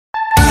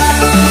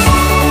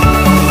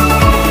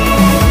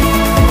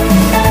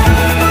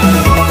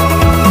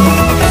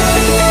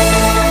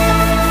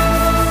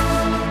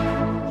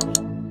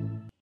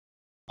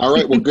All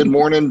right. Well, good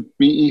morning,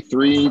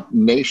 BE3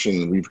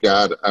 Nation. We've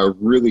got a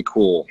really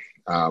cool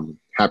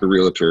Happy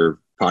Realtor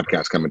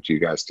podcast coming to you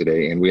guys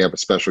today. And we have a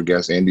special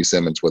guest, Andy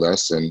Simmons, with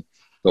us. And as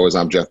always,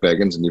 I'm Jeff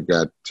Beggins, and you've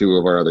got two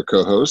of our other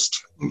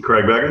co-hosts.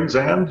 Craig Beggins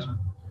and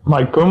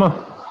Mike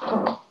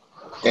Puma.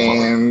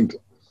 And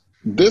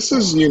this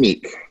is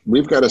unique.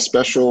 We've got a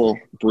special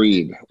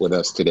breed with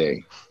us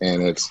today,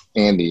 and it's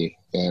Andy.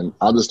 And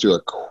I'll just do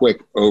a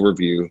quick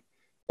overview,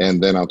 and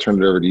then I'll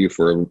turn it over to you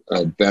for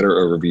a better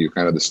overview,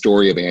 kind of the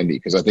story of Andy,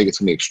 because I think it's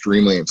going to be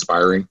extremely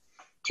inspiring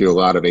to a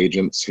lot of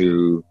agents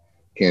who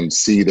can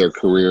see their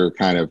career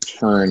kind of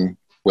turn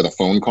with a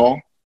phone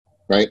call,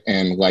 right?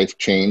 And life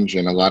change,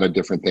 and a lot of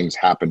different things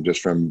happen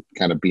just from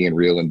kind of being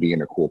real and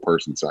being a cool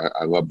person. So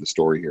I love the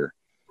story here.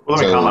 Well,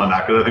 let me comment on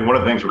that, because I think one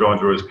of the things we're going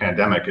through as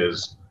pandemic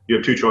is you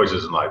have two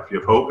choices in life. You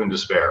have hope and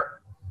despair.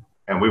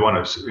 And we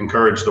want to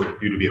encourage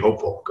you to be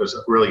hopeful, because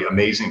really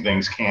amazing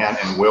things can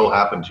and will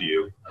happen to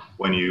you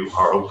when you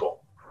are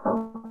hopeful.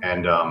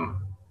 And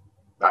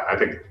I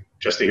think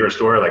just to hear a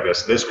story like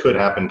this could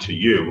happen to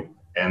you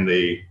and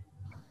the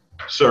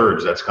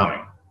surge that's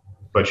coming,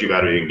 but you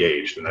got to be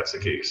engaged, and that's the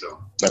key.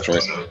 So that's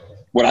right.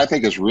 What I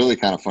think is really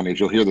kind of funny is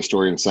you'll hear the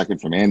story in a second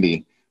from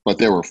Andy, but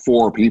there were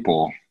 4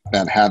 people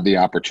that had the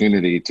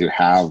opportunity to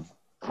have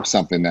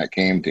something that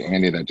came to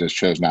Andy that just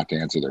chose not to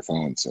answer their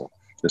phone. So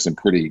there's some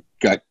pretty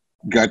gut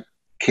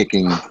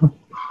kicking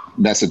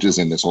messages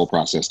in this whole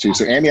process too.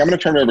 So Andy, I'm going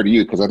to turn it over to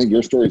you, because I think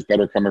your story is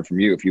better coming from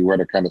you. If you were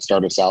to kind of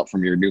start us out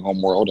from your new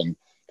home world and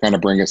kind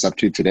of bring us up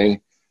to today,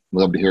 I'd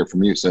love to hear it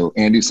from you. So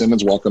Andy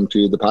Simmons, welcome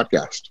to the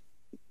podcast.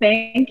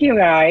 Thank you,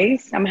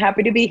 guys. I'm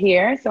happy to be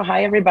here. So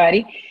hi,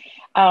 everybody.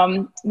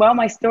 Well,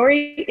 my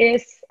story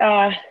is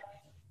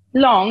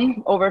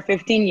long, over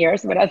 15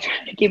 years, but I'll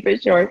try to keep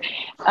it short.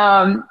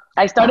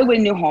 I started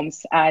with new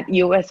homes at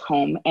US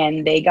Home,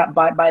 and they got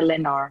bought by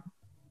Lennar.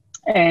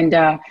 And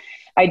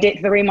I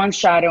did 3 months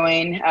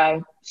shadowing.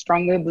 I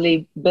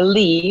strongly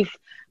believe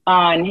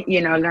on,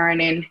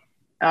 learning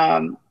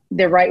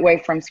the right way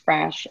from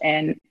scratch.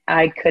 And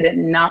I could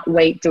not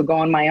wait to go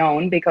on my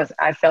own, because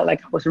I felt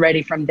like I was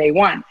ready from day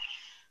one.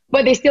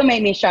 But they still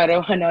made me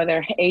shadow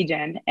another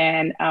agent.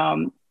 And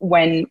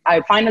when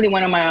I finally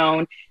went on my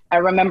own, I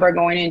remember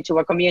going into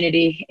a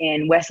community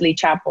in Wesley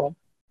Chapel,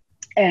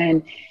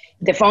 and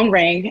the phone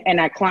rang, and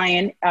a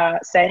client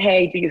said,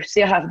 "Hey, do you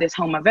still have this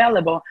home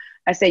available?"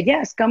 I said,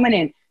 "Yes, coming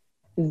in."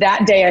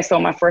 That day I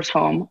sold my first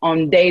home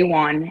on day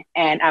one,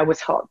 and I was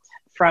hooked.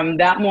 From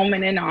that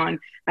moment and on,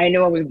 I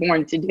knew I was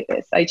born to do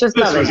this. I just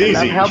love it.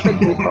 I love helping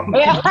people.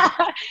 Yeah.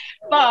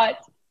 But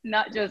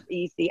not just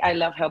easy. I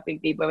love helping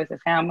people with a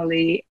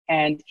family,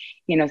 and,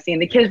 seeing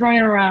the kids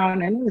running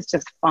around, and it was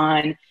just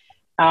fun.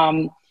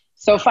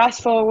 So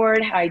fast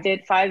forward, I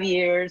did 5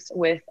 years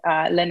with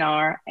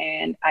Lennar,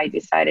 and I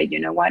decided, you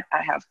know what?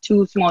 I have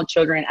 2 small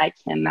children. I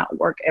cannot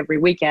work every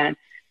weekend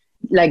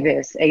like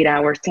this, 8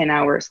 hours, 10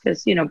 hours,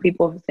 because,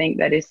 people think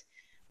that it's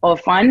all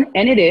fun,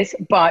 and it is,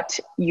 but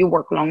you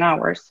work long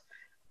hours.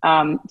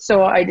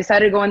 So I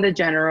decided to go into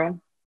general.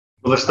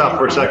 Well, let's stop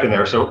for a second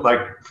there. So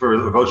like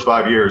for those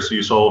 5 years,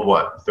 you sold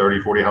what,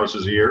 30, 40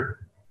 houses a year?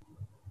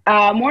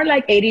 More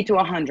like 80 to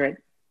 100.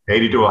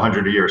 80 to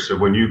 100 a year. So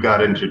when you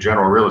got into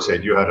general real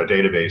estate, you had a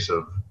database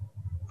of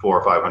 400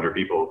 or 500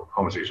 people,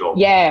 homes you sold.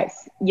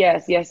 Yes.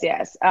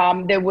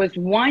 There was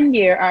 1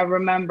 year I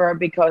remember,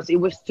 because it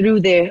was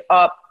through the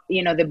up,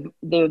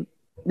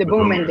 the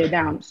boom and the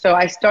down. So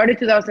I started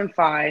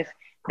 2005.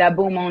 That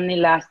boom only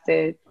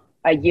lasted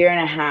a year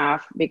and a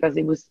half, because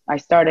I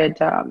started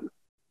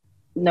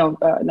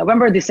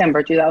November,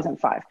 December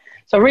 2005.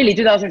 So really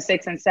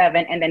 2006 and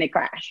 7, and then it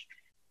crashed.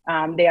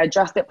 They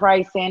adjusted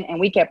pricing, and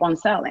we kept on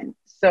selling.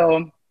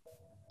 So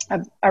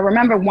I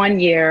remember 1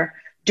 year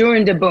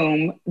during the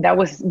boom, that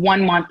was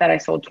 1 month that I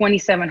sold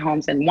 27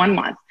 homes in 1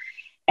 month.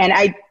 And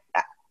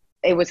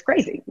it was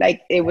crazy.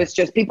 Like, it was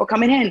just people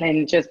coming in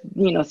and just,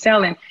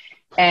 selling.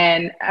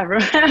 And I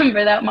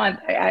remember that month,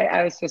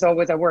 I was just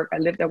always at work. I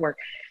lived at work.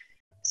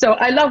 So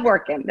I love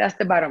working. That's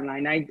the bottom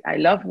line. I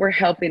love work,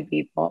 helping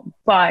people.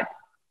 But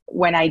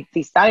when I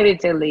decided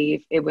to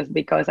leave, it was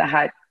because I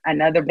had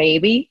another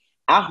baby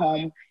at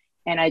home,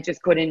 and I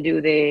just couldn't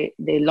do the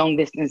long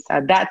distance.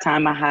 At that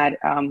time, I had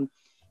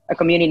a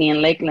community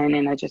in Lakeland,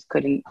 and I just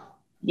couldn't,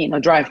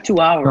 drive 2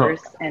 hours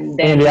and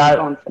then Andy,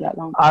 on for that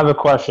long. I have a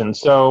question.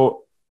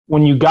 So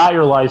when you got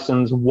your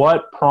license,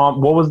 what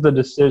was the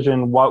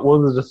decision? What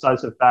was the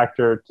decisive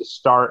factor to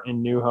start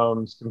in new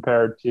homes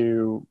compared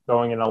to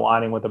going and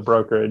aligning with a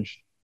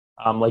brokerage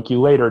like you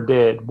later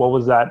did? What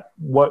was that?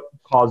 What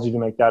caused you to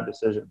make that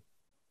decision?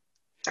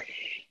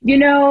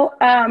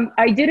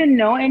 I didn't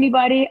know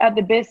anybody at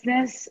the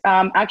business.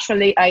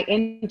 Actually, I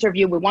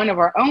interviewed with one of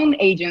our own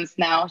agents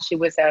now. She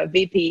was a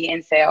VP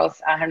in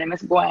sales. Her name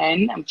is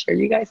Gwen. I'm sure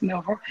you guys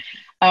know her.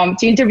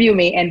 She interviewed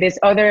me, and this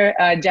other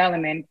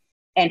gentleman,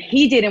 and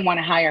he didn't want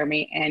to hire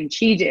me, and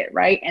she did,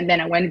 right? And then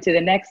I went into the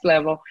next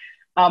level.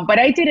 But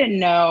I didn't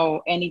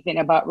know anything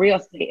about real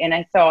estate. And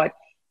I thought,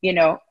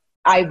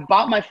 I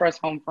bought my first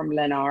home from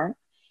Lennar,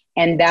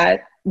 and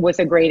that was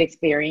a great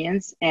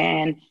experience.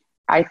 And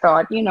I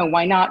thought,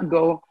 why not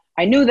go?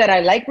 I knew that I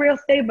like real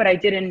estate, but I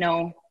didn't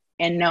know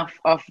enough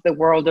of the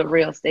world of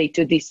real estate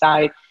to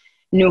decide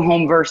new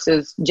home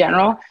versus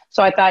general.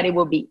 So I thought it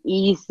would be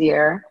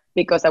easier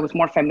because I was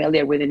more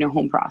familiar with the new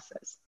home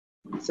process.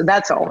 So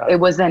that's all. It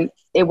wasn't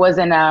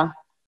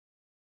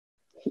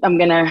I'm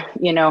gonna,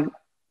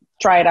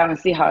 try it out and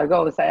see how it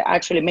goes. I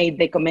actually made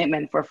the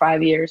commitment for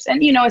 5 years.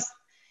 And,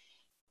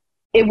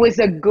 it was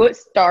a good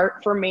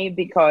start for me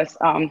because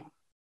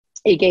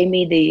it gave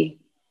me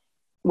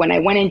when I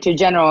went into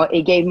general,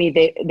 it gave me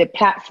the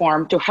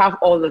platform to have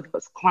all of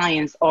those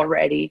clients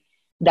already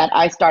that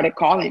I started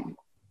calling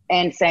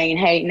and saying,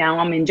 hey, now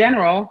I'm in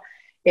general.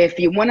 If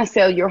you want to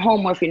sell your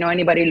home or if you know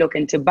anybody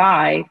looking to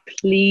buy,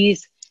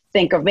 please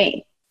think of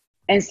me.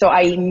 And so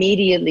I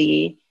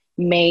immediately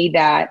made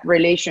that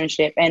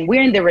relationship, and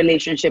we're in the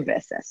relationship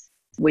business.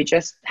 We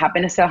just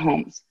happen to sell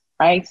homes,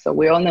 right? So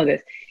we all know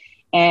this.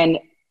 And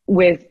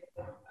with,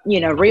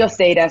 real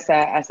estate as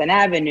an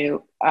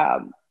avenue,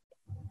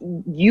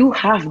 you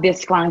have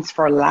these clients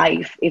for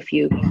life if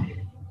you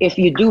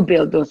do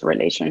build those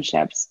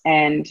relationships.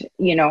 And,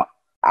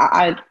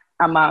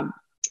 I'm a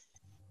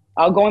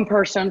outgoing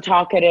person,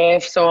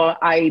 talkative. So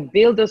I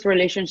build those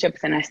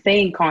relationships and I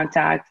stay in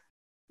contact.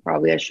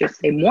 Probably I should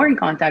say more in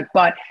contact,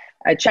 but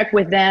I check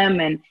with them,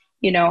 and,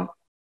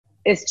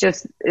 it's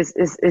just,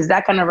 is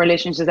that kind of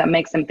relationship that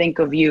makes them think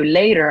of you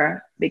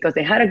later because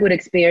they had a good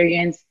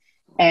experience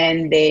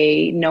and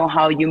they know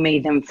how you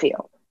made them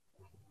feel.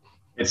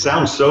 It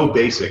sounds so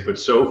basic, but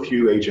so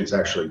few agents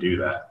actually do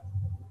that.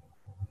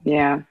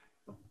 Yeah.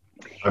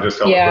 I'll just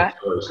tell a quick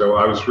story. So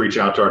I was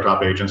reaching out to our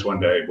top agents one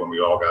day when we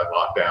all got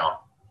locked down.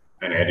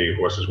 And Andy, of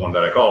course, is one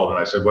that I called. And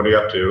I said, what are you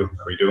up to?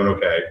 Are you doing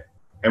okay?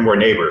 And we're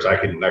neighbors. I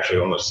can actually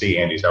almost see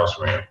Andy's house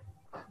from here.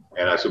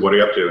 And I said, what are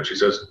you up to? And she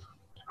says,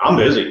 I'm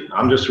busy.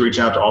 I'm just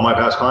reaching out to all my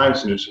past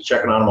clients and just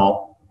checking on them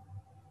all.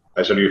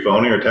 I said, are you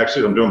phoning or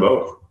texting? I'm doing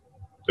both.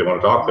 They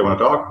want to talk, they want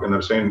to talk. And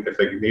they're saying if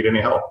they need any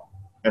help.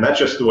 And that's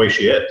just the way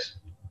she is.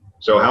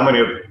 So how many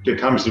of the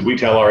times did we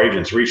tell our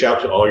agents, reach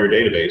out to all your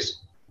database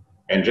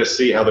and just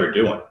see how they're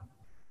doing?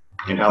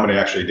 And how many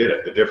actually did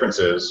it? The difference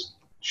is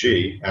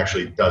she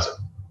actually does it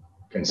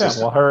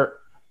consistently. Yeah, well,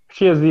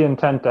 she has the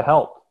intent to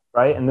help,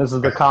 right? And this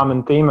is the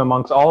common theme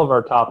amongst all of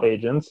our top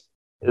agents,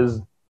 is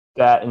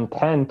that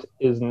intent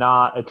is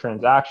not a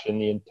transaction.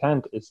 The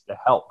intent is to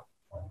help.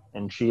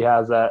 And she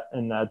has that,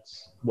 and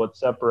that's what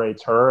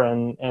separates her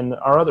and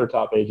our other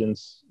top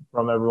agents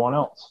from everyone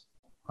else.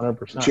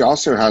 100%. She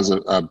also has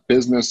a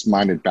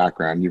business-minded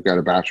background. You've got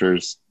a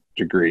bachelor's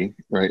degree,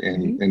 right,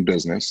 in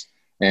business.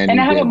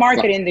 And I have a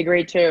marketing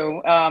degree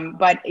too.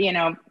 But,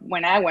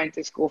 when I went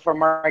to school for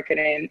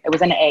marketing, it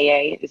was an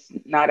AA. It's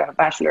not a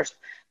bachelor's.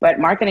 But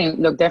marketing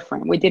looked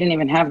different. We didn't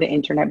even have the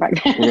internet back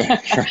then.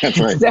 Yeah, that's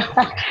right. so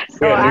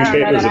yeah,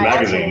 newspapers and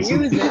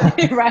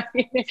magazines. Right?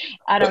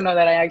 I don't know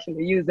that I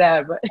actually use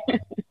that.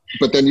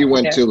 But then you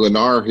went to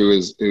Lennar, who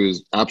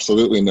is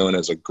absolutely known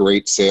as a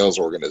great sales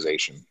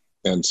organization.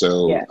 And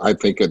so I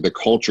think that the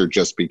culture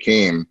just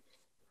became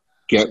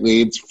get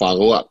leads,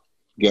 follow up,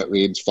 get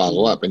leads,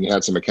 follow up. And you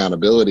had some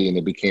accountability, and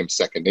it became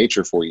second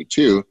nature for you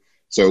too.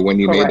 So when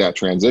you made that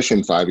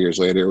transition 5 years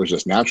later, it was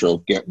just natural,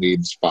 get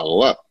leads,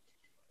 follow up.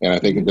 And I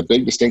think the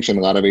big distinction,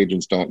 a lot of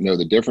agents don't know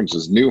the difference,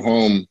 is new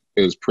home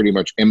is pretty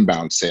much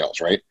inbound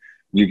sales, right?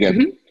 You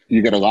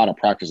get a lot of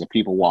practice of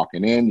people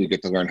walking in. You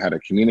get to learn how to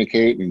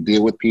communicate and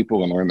deal with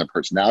people and learn their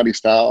personality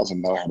styles and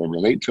know how to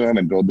relate to them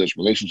and build those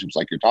relationships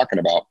like you're talking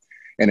about.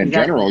 And in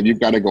general, you've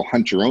got to go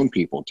hunt your own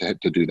people to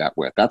do that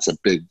with. That's a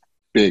big,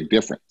 big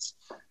difference.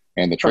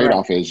 And the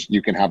trade-off is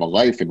you can have a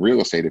life in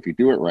real estate if you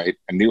do it right.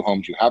 And new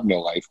homes, you have no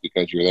life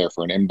because you're there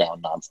for an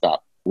inbound nonstop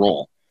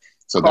role.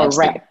 So that's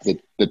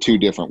the two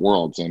different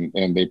worlds. And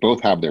they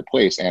both have their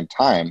place and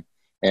time,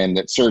 and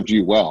it served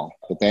you well.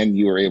 But then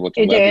you were able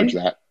to leverage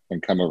that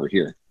and come over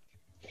here.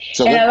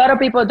 So a lot of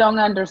people don't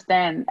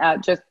understand,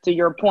 just to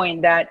your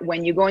point, that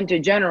when you go into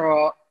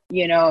general,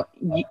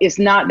 it's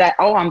not that,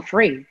 oh, I'm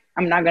free,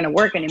 I'm not going to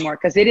work anymore,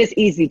 because it is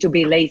easy to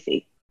be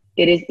lazy.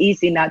 It is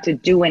easy not to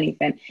do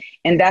anything.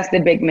 And that's the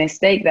big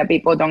mistake that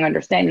people don't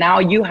understand. Now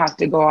you have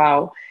to go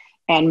out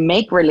and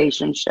make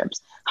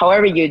relationships.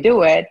 However you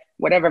do it,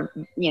 whatever,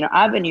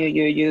 avenue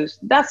you use,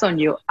 that's on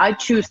you. I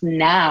choose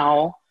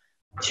now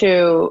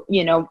to,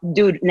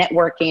 do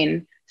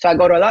networking. So I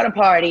go to a lot of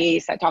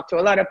parties. I talk to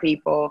a lot of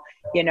people.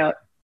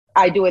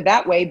 I do it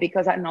that way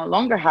because I no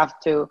longer have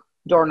to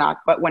door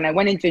knock. But when I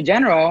went into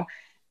general,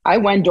 I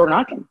went door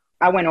knocking.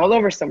 I went all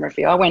over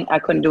Summerfield. I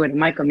couldn't do it in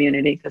my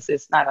community because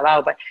it's not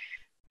allowed, but,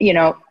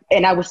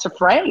 and I was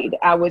afraid.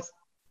 I was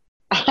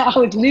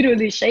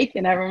literally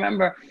shaking. I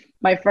remember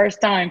my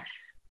first time,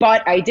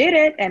 but I did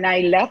it, and I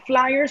left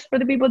flyers for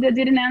the people that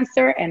didn't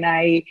answer. And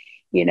I,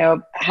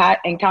 had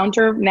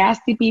encountered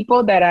nasty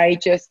people that I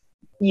just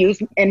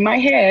used in my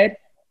head,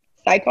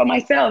 psycho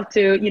myself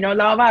to,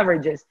 law of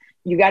averages.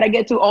 You got to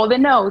get to all the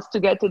no's to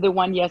get to the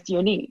one yes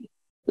you need.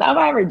 Law of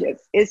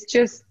averages. It's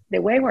just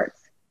the way it works.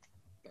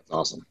 That's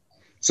awesome.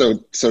 So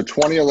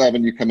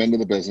 2011, you come into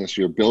the business,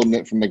 you're building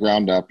it from the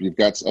ground up. You've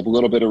got a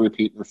little bit of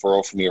repeat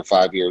referral from your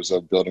 5 years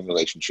of building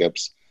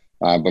relationships,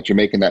 but you're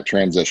making that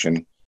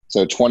transition.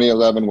 So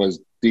 2011 was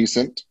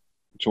decent.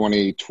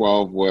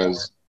 2012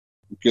 was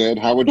good.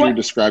 How would you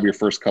describe your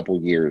first couple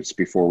years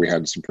before we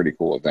had some pretty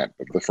cool event?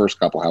 But the first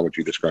couple, how would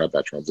you describe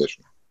that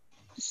transition?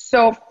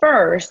 So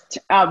first,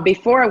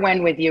 before I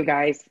went with you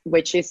guys,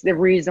 which is the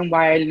reason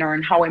why I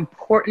learned how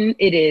important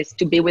it is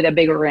to be with a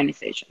big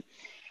organization.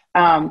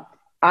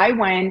 I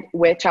went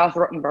with Charles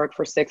Rotenberg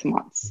for 6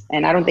 months.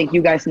 And I don't think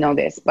you guys know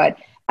this, but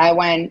I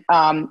went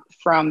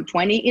from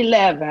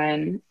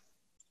 2011,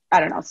 I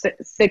don't know,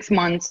 6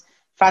 months,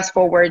 fast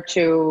forward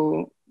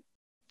to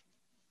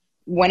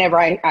whenever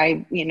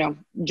I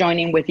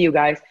joining with you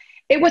guys.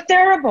 It was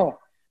terrible.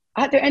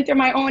 I had to enter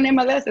my own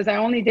MLSs. I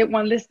only did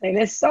one listing.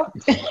 It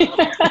sucked. It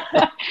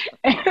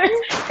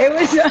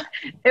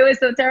was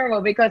so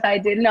terrible because I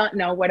did not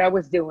know what I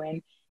was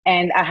doing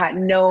and I had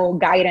no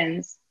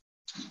guidance.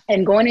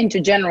 And going into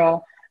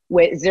general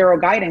with zero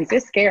guidance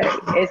is scary.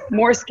 It's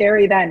more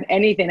scary than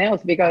anything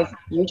else because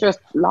you just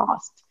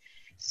lost.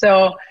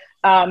 So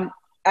I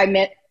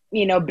met,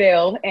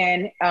 Bill,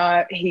 and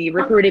he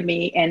recruited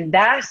me. And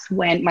that's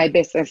when my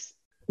business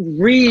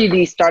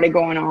really started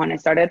going on. I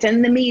started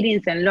attending the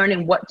meetings and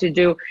learning what to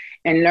do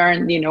and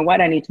learn,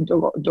 what I need to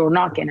do, door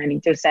knocking. I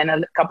need to send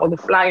a couple of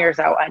flyers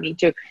out. I need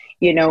to,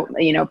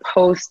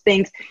 post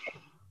things.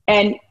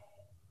 And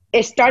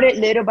it started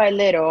little by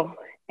little.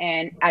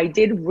 And I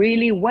did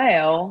really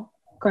well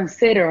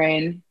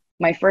considering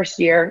my first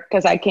year,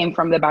 because I came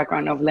from the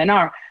background of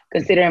Lennar,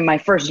 considering my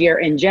first year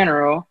in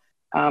general,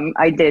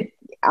 I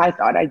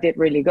thought I did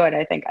really good.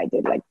 I think I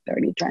did like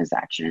 30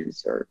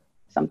 transactions or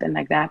something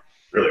like that.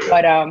 Really good.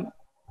 But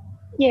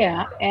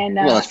yeah. And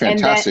well, that's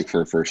fantastic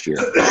for a first year.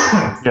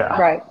 Yeah.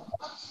 Right.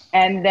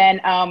 And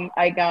then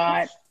I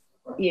got,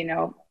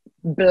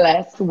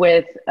 blessed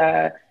with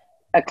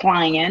a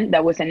client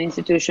that was an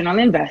institutional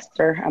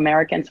investor,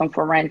 Americans Home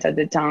for Rent at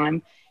the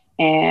time.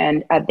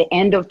 And at the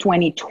end of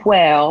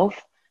 2012,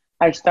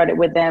 I started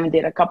with them,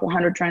 did a couple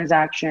hundred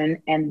transactions,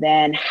 and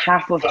then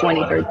half of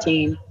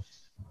 2013,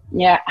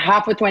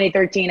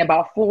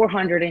 about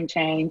 400 and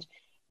change.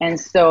 And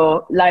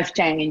so life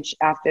changed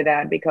after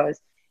that because,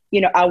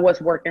 I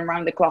was working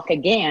around the clock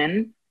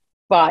again,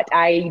 but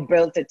I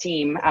built a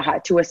team. I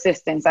had 2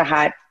 assistants. I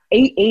had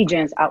 8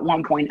 agents at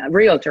one point,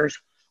 realtors,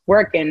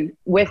 working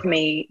with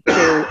me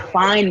to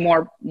find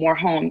more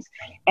homes.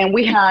 And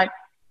we had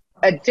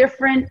a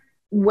different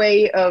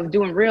way of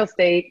doing real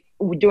estate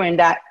during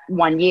that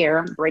 1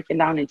 year, breaking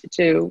down into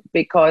 2,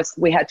 because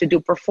we had to do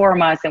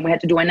performance and we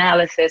had to do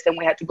analysis and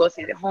we had to go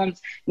see the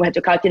homes. We had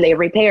to calculate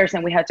repairs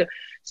and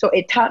so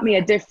it taught me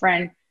a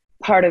different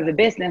part of the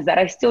business that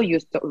I still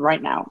use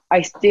right now.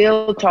 I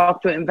still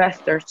talk to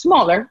investors,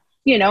 smaller,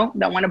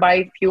 that want to buy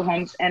a few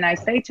homes. And I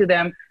say to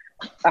them,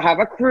 I have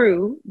a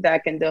crew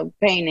that can do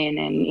painting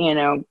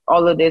and,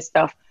 all of this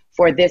stuff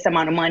for this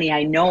amount of money.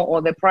 I know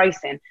all the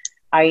pricing.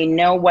 I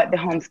know what the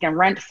homes can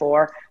rent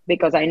for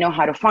because I know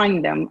how to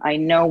find them. I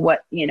know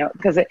what,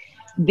 because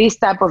these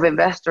type of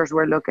investors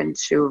were looking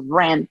to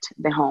rent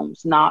the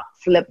homes, not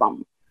flip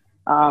them.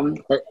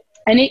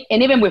 And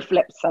even with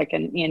flips, I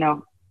can,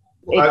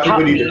 Well, I think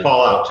we need to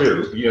call out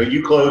too.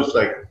 You closed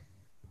like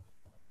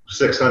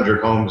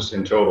 600 homes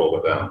in total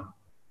with them.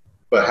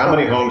 But how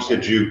many homes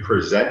did you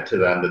present to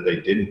them that they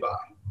didn't buy?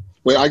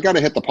 Wait, I got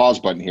to hit the pause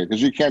button here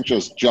because you can't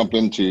just jump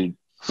into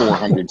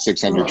 400,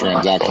 600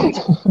 transactions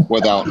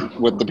with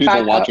the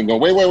people watching go,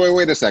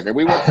 wait a second.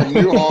 We went from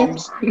new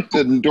homes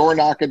to door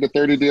knocking to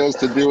 30 deals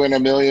to doing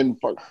 $1 million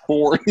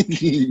for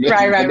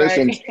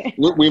commissions.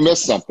 Right. We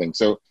missed something.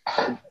 So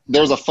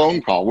there's a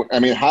phone call. I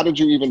mean, how did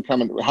you even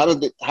come in? How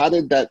did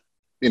that,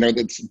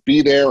 it's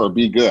be there or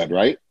be good,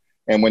 right?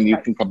 And when you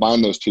can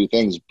combine those two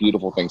things,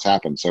 beautiful things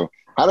happen. So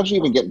how did you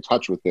even get in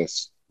touch with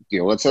this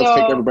deal? Let's take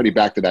everybody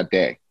back to that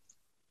day.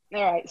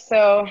 All right.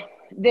 So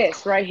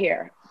this right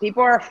here,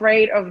 people are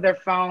afraid of their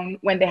phone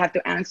when they have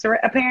to answer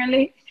it,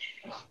 apparently.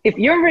 If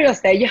you're in real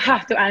estate, you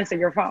have to answer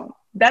your phone.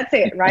 That's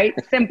it, right?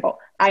 Simple.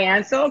 I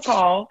answered a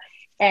call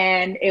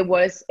and it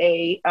was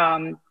a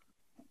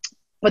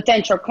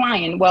potential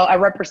client, well, a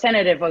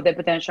representative of the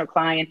potential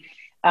client,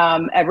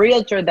 a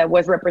realtor that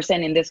was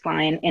representing this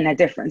client in a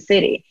different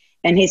city.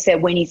 And he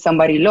said, we need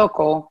somebody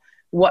local.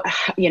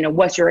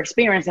 What's your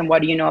experience and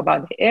what do you know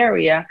about the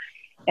area?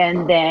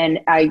 And then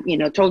I,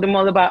 told him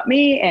all about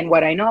me and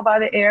what I know about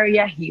the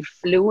area. He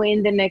flew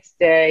in the next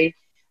day.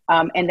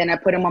 And then I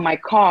put him on my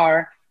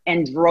car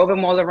and drove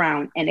him all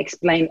around and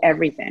explained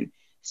everything.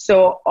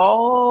 So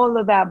all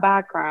of that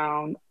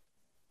background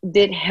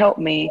did help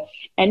me.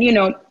 And,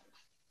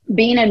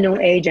 being a new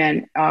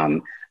agent,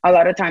 a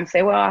lot of times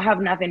say, well, I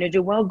have nothing to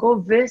do. Well, go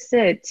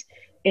visit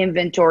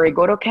inventory,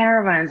 go to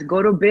caravans,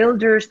 go to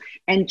builders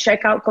and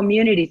check out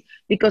communities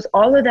because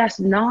all of that's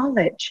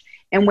knowledge.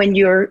 And when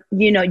you're,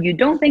 you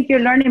don't think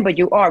you're learning, but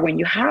you are, when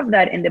you have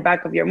that in the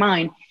back of your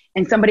mind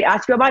and somebody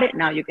asks you about it,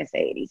 now you can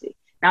say it easy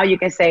Now you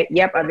can say,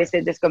 yep, I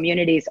visited this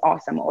community, is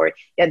awesome. Or,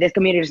 yeah, this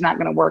community is not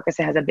going to work because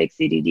it has a big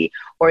CDD.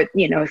 Or,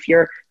 you know, if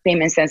you're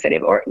payment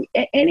sensitive, or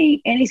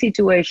any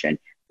situation,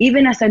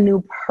 even as a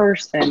new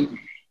person,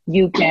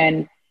 you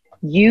can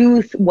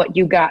use what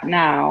you got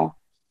now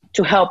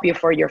to help you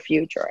for your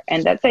future.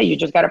 And that's it. You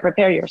just got to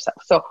prepare yourself.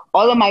 So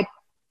all of my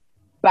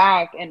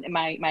back and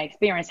my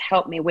experience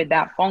helped me with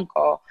that phone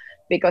call,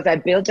 because I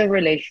built a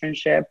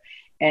relationship,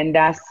 and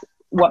that's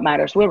what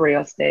matters with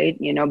real estate.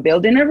 You know,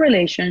 building a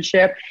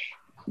relationship,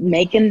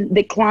 making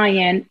the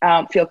client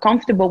feel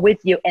comfortable with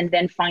you, and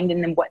then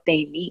finding them what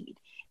they need.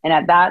 And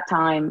at that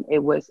time, it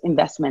was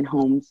investment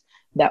homes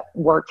that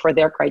worked for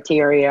their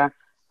criteria.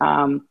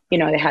 You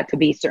know, they had to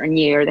be certain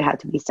year, they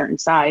had to be certain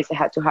size, they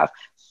had to have,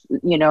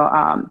 you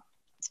know,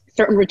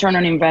 certain return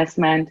on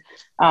investment,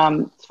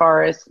 as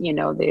far as, you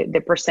know,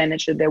 the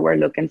percentage that they were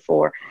looking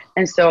for.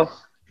 And so,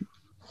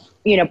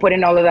 you know,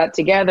 putting all of that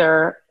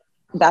together,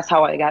 that's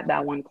how I got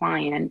that one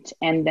client.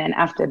 And then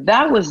after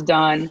that was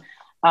done,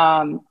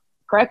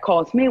 Craig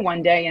calls me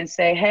one day and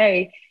say,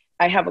 hey,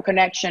 I have a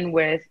connection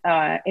with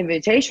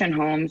Invitation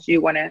Homes.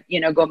 You want to, you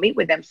know, go meet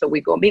with them? So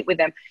we go meet with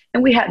them.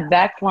 And we had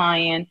that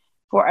client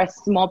for a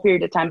small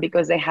period of time,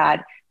 because they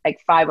had like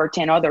 5 or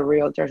 10 other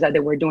realtors that they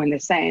were doing the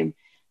same,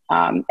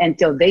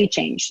 until they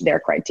changed their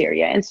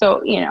criteria. And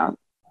so, you know,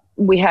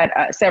 we had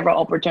several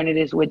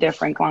opportunities with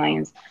different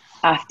clients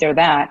after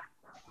that,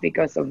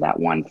 because of that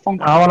one phone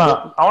call.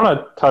 I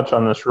wanna touch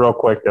on this real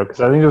quick though, because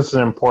I think this is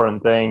an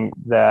important thing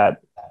that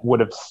would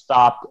have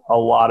stopped a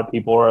lot of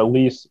people, or at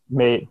least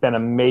been a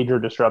major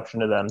disruption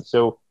to them.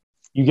 So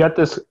you get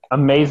this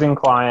amazing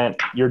client,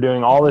 you're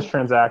doing all this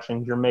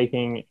transactions, you're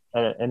making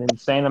an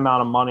insane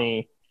amount of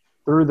money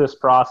through this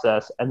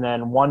process, and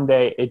then one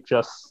day it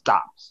just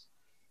stops,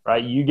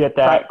 right? You get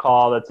that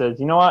call that says,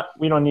 you know what,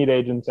 we don't need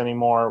agents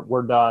anymore,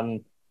 we're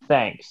done,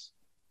 thanks.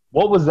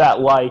 What was that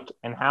like,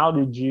 and how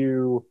did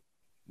you,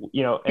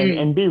 you know,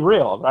 and be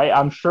real, right?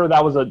 I'm sure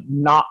that was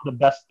not the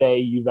best day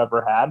you've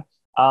ever had.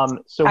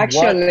 So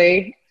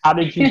actually, how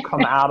did you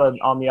come out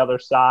on the other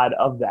side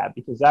of that?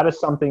 Because that is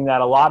something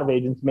that a lot of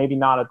agents, maybe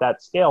not at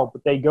that scale,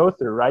 but they go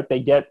through, right? They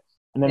get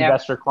an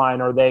investor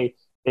client, or they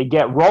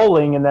get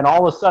rolling, and then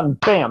all of a sudden,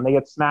 bam, they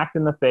get smacked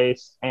in the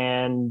face,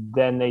 and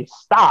then they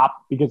stop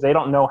because they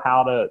don't know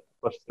how to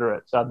push through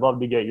it. So I'd love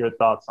to get your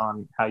thoughts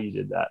on how you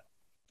did that.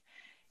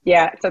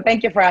 Yeah, so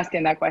thank you for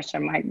asking that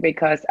question, Mike,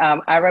 because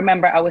I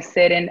remember I was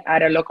sitting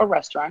at a local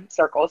restaurant,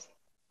 Circles,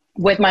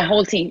 with my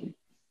whole team.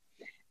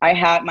 I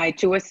had my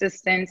 2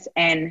 assistants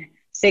and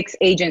 6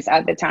 agents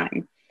at the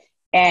time.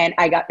 And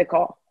I got the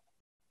call.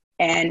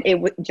 And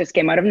it just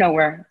came out of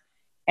nowhere.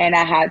 And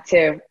I had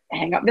to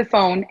hang up the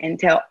phone and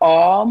tell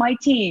all my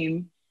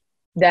team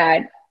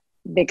that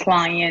the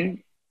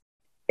client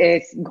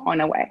is gone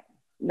away.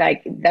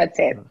 Like, that's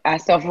it.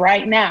 As of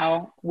right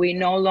now, we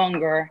no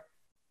longer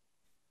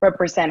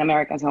represent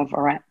Americans Home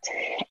for Rent.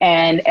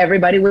 And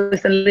everybody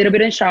was a little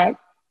bit in shock.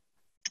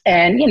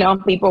 And, you know,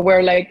 people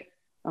were like,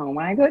 oh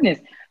my goodness.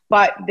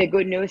 But the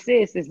good news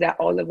is that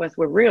all of us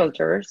were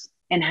realtors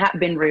and have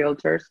been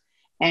realtors,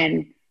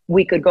 and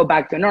we could go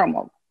back to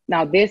normal.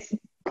 Now, this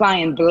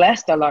client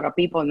blessed a lot of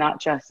people,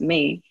 not just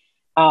me.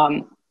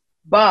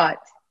 But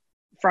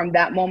from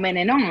that moment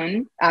and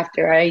on,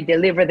 after I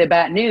delivered the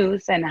bad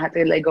news and I had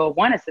to let go of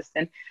one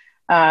assistant,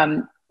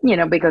 you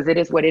know, because it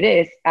is what it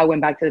is, I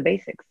went back to the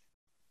basics.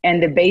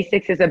 And the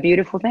basics is a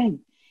beautiful thing.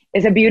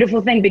 It's a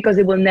beautiful thing because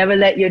it will never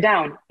let you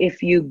down.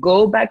 If you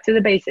go back to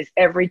the basics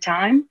every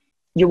time,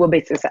 you will be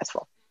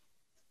successful.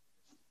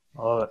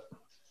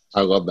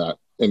 I love that.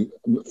 And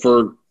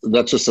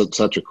that's just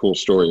such a cool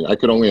story. I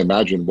could only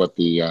imagine what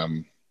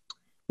the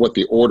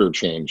order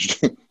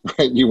changed,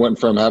 right? You went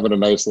from having a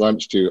nice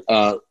lunch to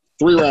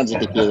 3 rounds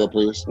of tequila,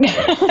 please.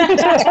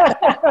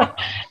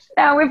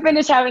 Now we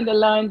finished having the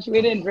lunch.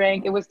 We didn't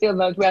drink. It was still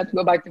lunch. We had to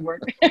go back to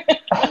work.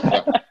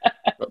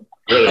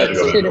 Really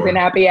should have been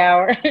happy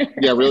hour.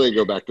 Yeah, really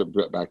go back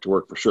to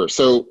work for sure.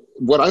 So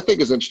what I think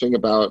is interesting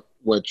about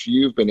what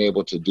you've been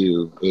able to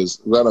do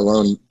is, let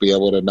alone be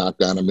able to knock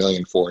down $1.4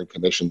 million in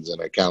commissions in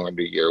a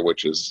calendar year,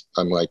 which is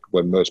unlike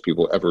what most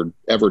people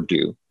ever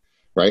do,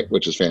 right?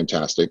 Which is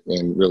fantastic,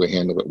 and really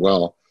handle it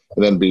well.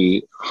 And then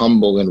be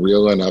humble and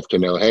real enough to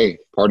know, hey,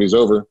 party's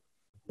over.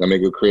 Let me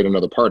go create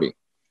another party.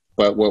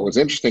 But what was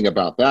interesting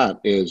about that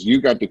is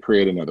you got to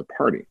create another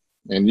party.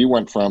 And you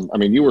went from, I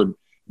mean, you were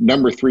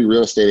number 3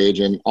 real estate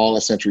agent, all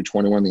of Century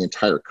 21, the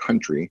entire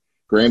country,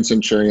 Grand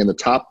Centurion, the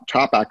top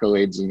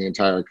accolades in the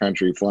entire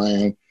country,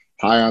 flying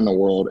high on the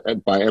world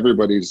by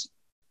everybody's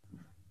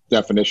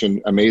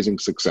definition, amazing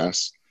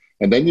success.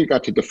 And then you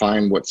got to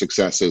define what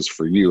success is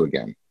for you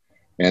again.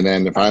 And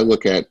then if I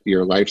look at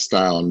your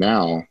lifestyle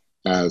now,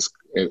 as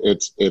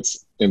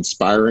it's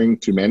inspiring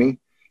to many,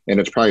 and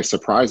it's probably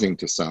surprising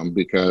to some,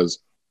 because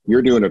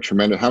you're doing a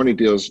tremendous, how many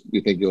deals do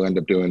you think you'll end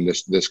up doing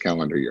this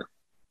calendar year?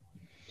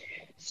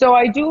 So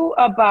I do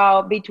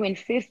about between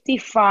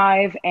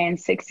 55 and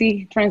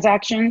 60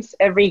 transactions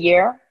every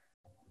year.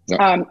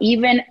 Yep.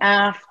 Even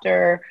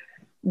after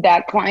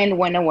that client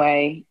went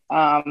away,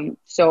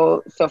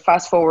 So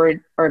fast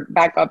forward or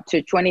back up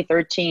to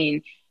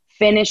 2013,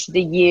 finished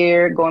the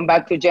year going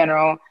back to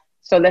general.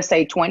 So let's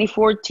say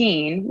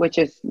 2014, which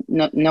is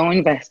no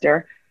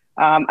investor.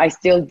 I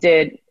still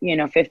did,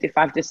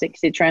 55 to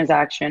 60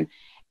 transaction.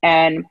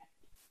 And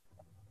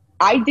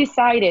I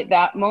decided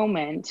that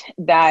moment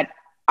that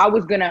I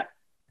was going to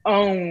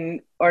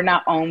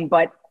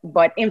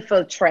but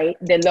infiltrate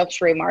the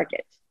luxury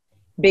market.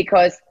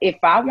 Because if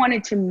I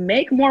wanted to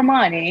make more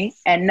money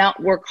and not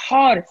work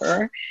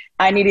harder,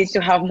 I needed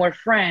to have more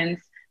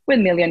friends with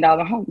 $1 million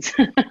homes.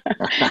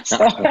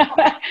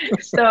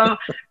 so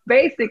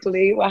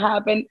basically what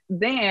happened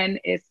then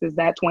is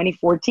that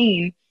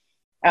 2014,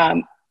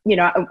 I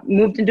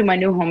moved into my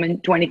new home in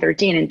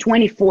 2013. In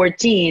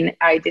 2014,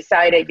 I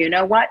decided, you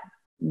know what,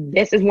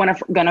 this is what I'm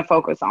going to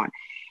focus on.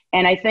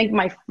 And I think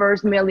my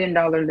first $1 million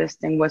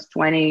listing was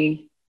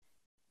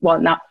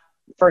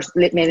first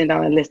 $1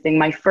 million listing,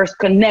 my first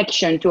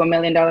connection to $1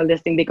 million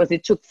listing, because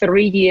it took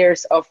 3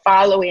 years of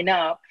following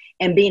up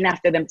and being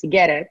after them to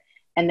get it.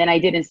 And then I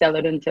didn't sell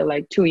it until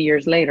like 2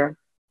 years later.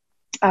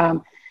 I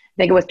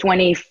think it was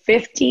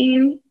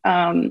 2015.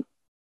 And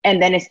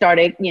then it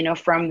started,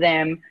 from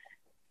them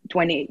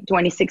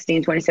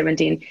 2016,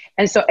 2017.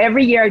 And so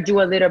every year I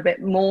do a little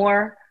bit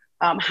more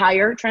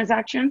higher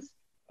transactions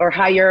or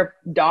higher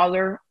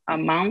dollar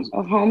amount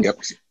of homes. Yep.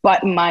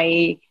 But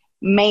my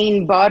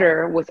main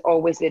butter was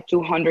always the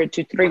 200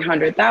 to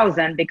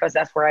 300,000 because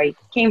that's where I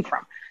came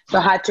from. So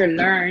I had to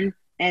learn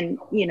and,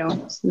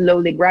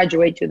 slowly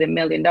graduate to the $1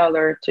 million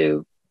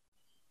to,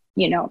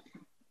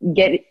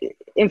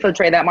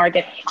 infiltrate that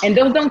market. And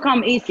those don't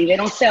come easy. They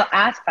don't sell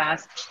as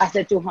fast as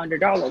the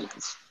 $200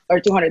 ones or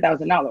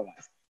 $200,000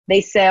 ones. They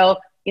sell,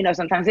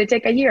 sometimes they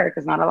take a year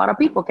because not a lot of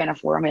people can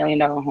afford $1 million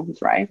homes,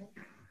 right?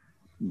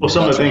 Well,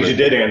 some of the things you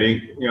did,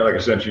 Andy, like I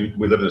said,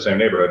 we live in the same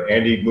neighborhood.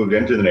 Andy moved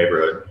into the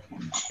neighborhood,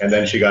 and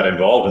then she got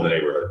involved in the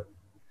neighborhood.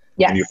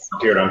 Yes. And you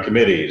volunteered on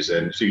committees,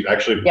 and she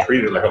actually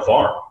treated it like a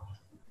farm.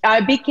 I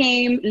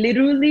became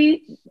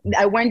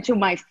I went to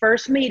my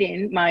first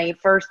meeting, my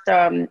first,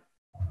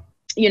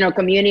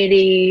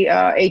 community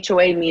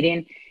HOA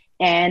meeting.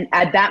 And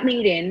at that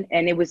meeting,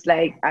 and it was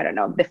like, I don't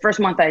know, the first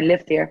month I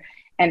lived here,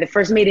 and the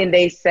first meeting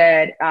they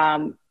said,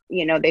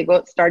 they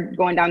start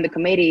going down the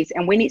committees,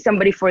 and we need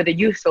somebody for the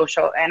youth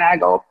social. And I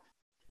go,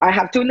 I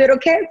have 2 little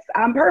kids.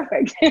 I'm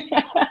perfect.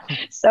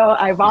 So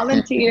I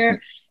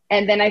volunteer,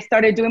 and then I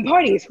started doing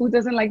parties. Who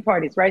doesn't like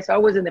parties, right? So I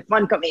was in the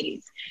fun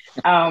committees.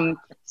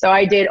 So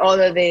I did all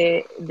of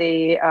the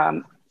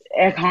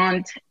egg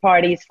hunt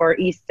parties for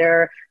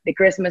Easter, the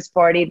Christmas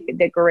party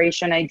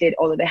decoration. I did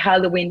all of the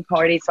Halloween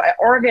parties. So I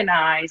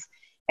organized,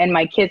 and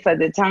my kids at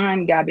the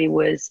time, Gabby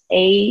was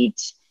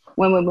 8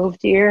 when we moved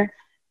here.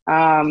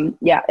 And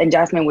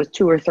Jasmine was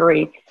 2 or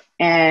 3,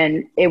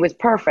 and it was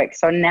perfect.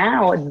 So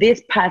now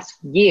this past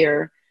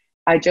year,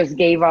 I just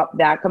gave up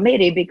that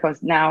committee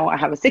because now I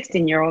have a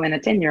 16-year-old and a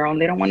 10-year-old.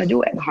 They don't want to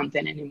do egg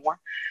hunting anymore.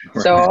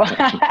 Right. So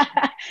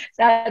I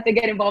had to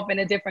get involved in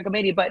a different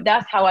committee, but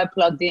that's how I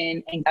plugged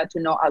in and got to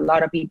know a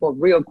lot of people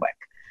real quick.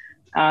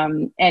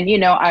 And,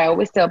 I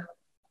always tell,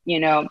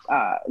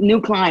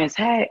 new clients,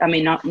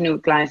 not new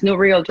clients, new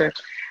realtors.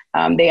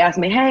 They ask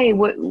me, hey,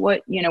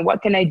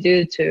 what can I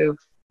do to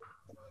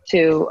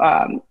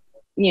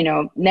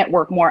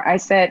network more? I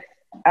said,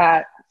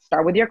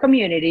 start with your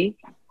community,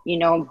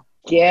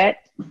 get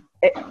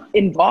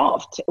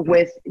involved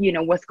with,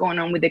 what's going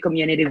on with the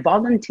community,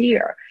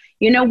 volunteer.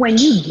 When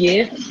you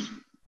give,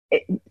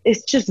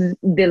 it's just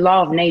the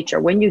law of nature.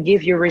 When you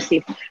give, you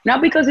receive,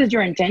 not because it's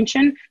your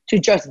intention to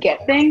just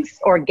get things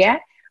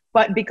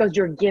but because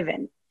you're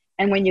given.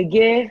 And when you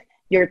give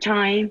your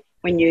time,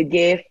 when you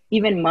give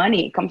even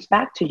money, it comes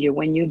back to you.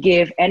 When you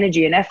give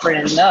energy and effort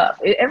and love,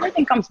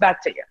 everything comes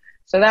back to you.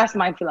 So that's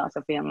my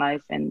philosophy in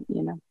life. And,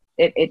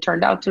 it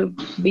turned out to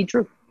be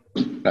true.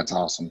 That's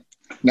awesome.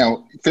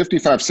 Now,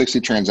 5560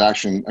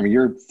 transaction,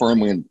 you're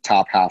firmly in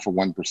top half of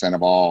 1%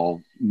 of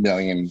all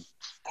million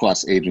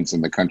plus agents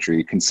in the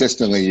country,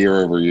 consistently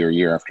year over year,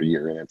 year after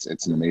year. And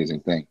it's an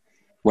amazing thing.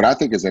 What I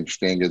think is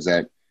interesting is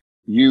that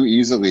you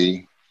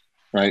easily,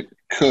 right,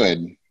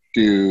 could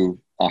do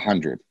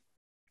 100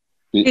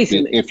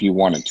 if you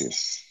wanted to.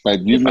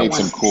 But you've made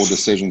some cool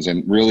decisions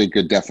and really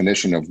good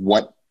definition of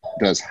what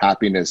does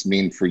happiness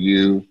mean for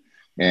you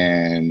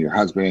and your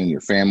husband,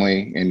 your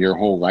family, and your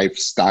whole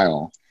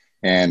lifestyle.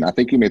 And I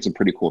think you made some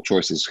pretty cool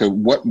choices. So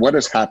what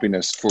is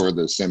happiness for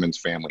the Simmons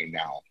family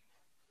now?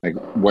 Like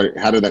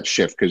how did that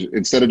shift? Because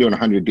instead of doing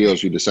 100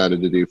 deals, you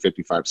decided to do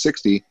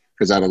 5560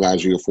 because that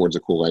allows you, affords a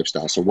cool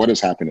lifestyle. So what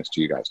is happiness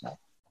to you guys now?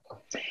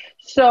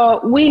 So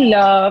we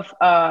love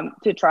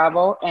to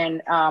travel,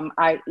 and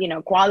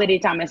quality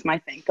time is my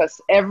thing, because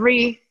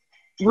every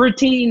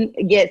routine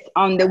gets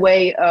on the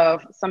way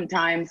of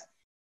sometimes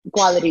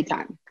quality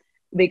time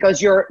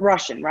because you're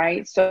rushing,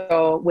 right?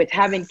 So with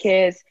having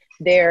kids,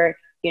 they're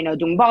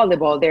doing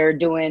volleyball, they're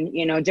doing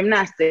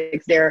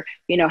gymnastics, they're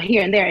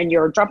here and there, and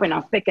you're dropping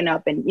off, picking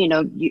up, and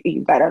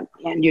you gotta,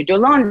 and you do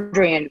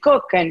laundry and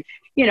cook, and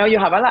you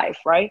have a life,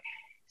 right?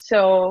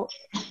 So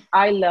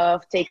I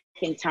love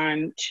taking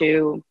time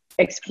to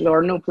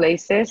explore new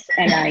places,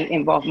 and I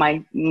involve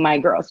my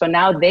girls. So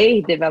now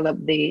they develop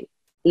the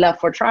love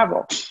for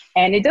travel.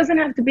 And it doesn't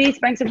have to be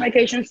expensive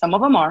vacations. Some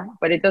of them are,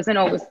 but it doesn't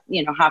always,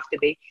 have to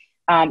be.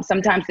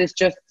 Sometimes it's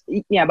just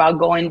about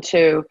going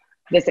to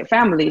visit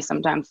family.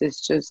 Sometimes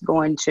it's just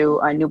going to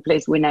a new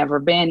place we've never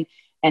been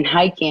and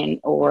hiking,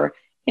 or,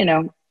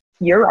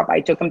 Europe. I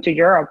took them to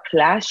Europe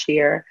last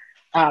year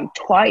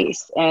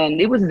twice,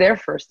 and it was their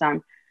first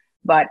time.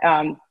 But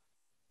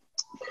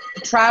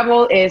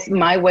travel is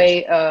my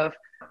way of,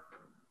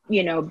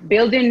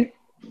 building,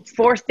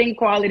 forcing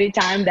quality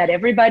time that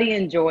everybody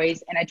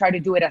enjoys. And I try to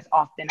do it as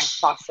often as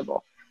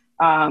possible.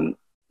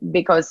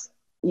 Because,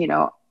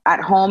 at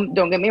home,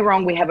 don't get me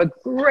wrong, we have a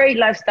great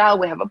lifestyle.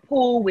 We have a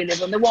pool, we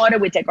live on the water,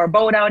 we take our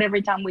boat out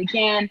every time we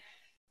can,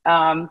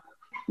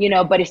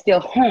 but it's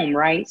still home,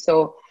 right?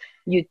 So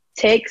you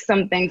take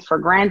some things for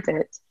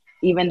granted,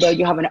 even though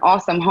you have an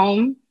awesome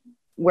home.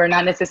 We're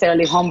not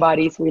necessarily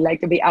homebodies. We like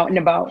to be out and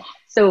about.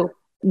 So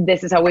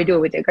this is how we do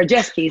it. We take our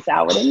jet skis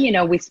out,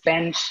 and, we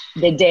spend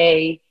the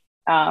day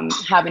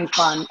having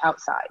fun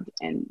outside.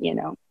 And,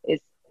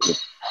 it's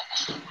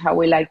how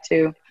we like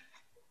to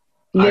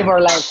live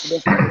our lives.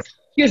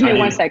 Excuse me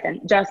 1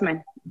 second.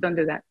 Jasmine, don't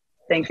do that.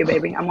 Thank you,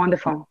 baby. I'm on the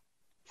phone.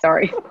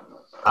 Sorry.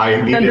 I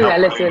Don't do that.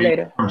 Let's do it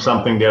later. From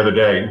something the other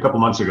day, a couple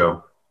months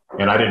ago,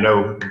 and I didn't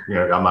know,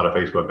 I'm not a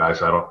Facebook guy,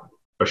 so I don't,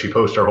 but she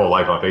posts her whole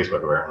life on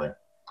Facebook apparently.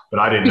 But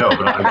I didn't know,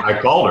 but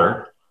I called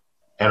her,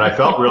 and I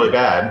felt really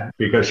bad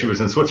because she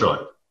was in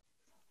Switzerland.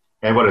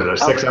 And what is it, a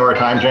 6-hour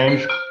time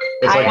change?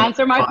 I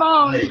answer my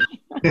phone.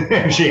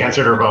 And she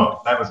answered her phone.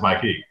 That was my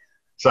key.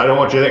 So I don't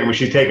want you to think when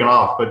she's taken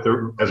off, but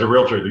as a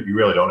realtor, you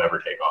really don't ever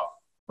take off,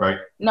 right?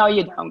 No,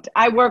 you don't.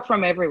 I work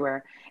from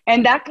everywhere.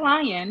 And that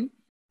client,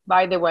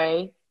 by the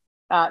way,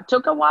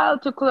 took a while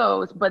to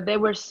close, but they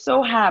were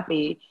so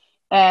happy.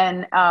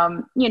 And,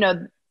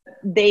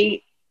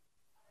 they,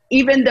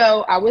 even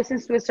though I was in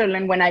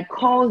Switzerland, when I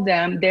called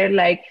them, they're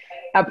like,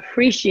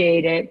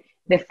 appreciated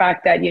the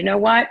fact that, you know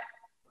what,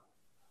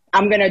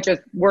 I'm going to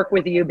just work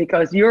with you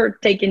because you're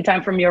taking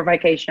time from your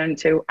vacation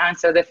to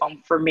answer the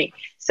phone for me.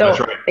 So that's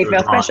right. They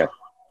felt special.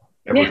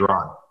 It was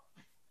wrong.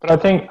 But I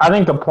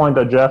think the point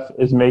that Jeff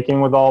is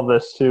making with all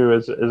this too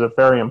is a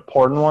very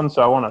important one.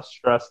 So I want to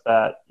stress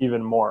that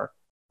even more.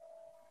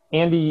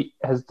 Andy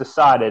has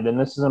decided, and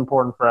this is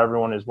important for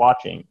everyone who's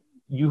watching,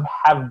 you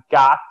have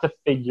got to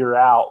figure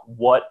out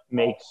what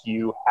makes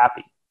you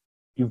happy.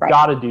 You've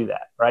got to do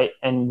that, right?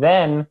 And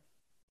then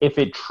if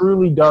it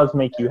truly does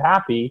make you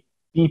happy,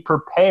 be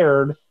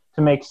prepared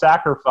to make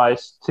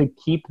sacrifice to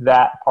keep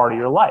that part of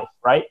your life,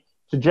 right?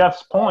 To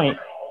Jeff's point,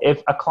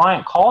 if a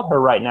client called her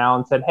right now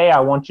and said, hey, I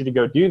want you to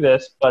go do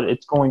this, but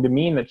it's going to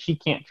mean that she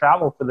can't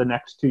travel for the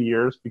next 2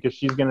 years because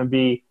she's going to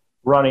be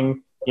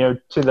running,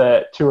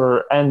 to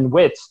her end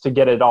wits to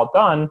get it all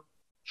done,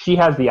 she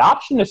has the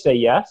option to say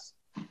yes.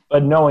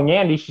 But knowing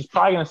Andy, she's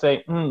probably going to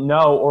say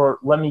no, or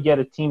let me get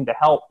a team to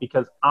help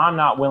because I'm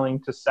not willing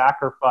to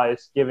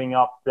sacrifice giving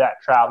up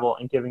that travel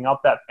and giving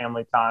up that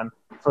family time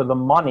for the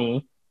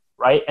money,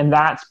 right? And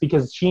that's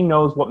because she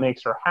knows what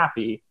makes her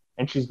happy,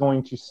 and she's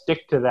going to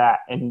stick to that.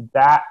 And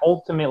that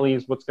ultimately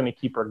is what's going to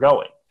keep her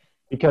going.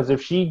 Because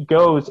if you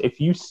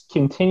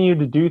continue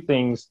to do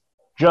things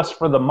just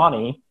for the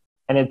money,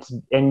 and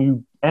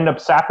you end up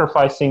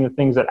sacrificing the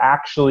things that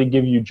actually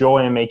give you joy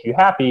and make you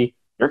happy,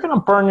 you're going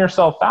to burn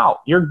yourself out.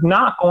 You're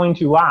not going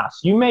to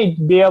last. You may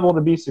be able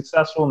to be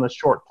successful in the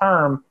short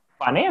term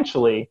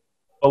financially,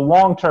 but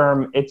long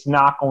term, it's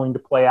not going to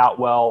play out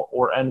well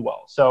or end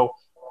well. So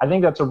I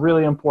think that's a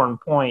really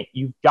important point.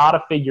 You've got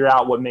to figure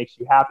out what makes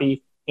you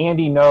happy.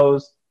 Andy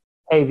knows,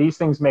 hey, these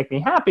things make me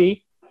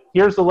happy.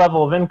 Here's the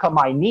level of income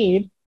I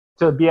need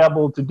to be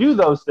able to do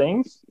those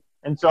things.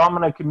 And so I'm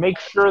going to make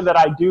sure that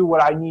I do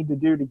what I need to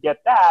do to get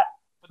that.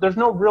 But there's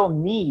no real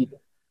need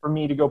for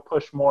me to go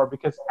push more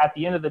because at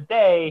the end of the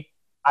day,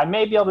 I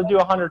may be able to do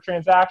 100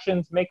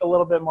 transactions, make a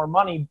little bit more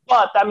money,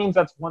 but that means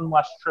that's one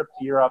less trip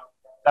to Europe.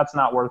 That's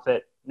not worth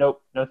it.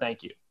 Nope, no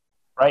thank you.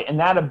 Right? And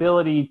that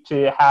ability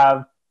to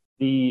have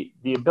the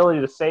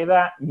ability to say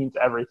that means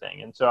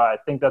everything. And so I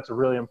think that's a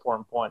really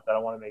important point that I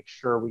want to make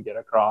sure we get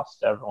across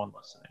to everyone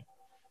listening.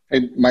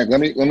 Hey, Mike, let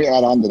me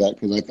add on to that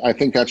because I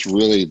think that's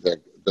really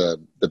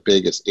the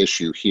biggest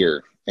issue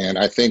here. And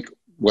I think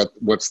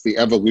what's the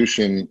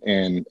evolution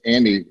in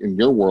Andy, in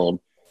your world,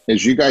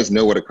 is you guys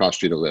know what it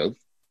costs you to live,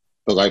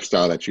 the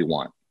lifestyle that you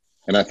want.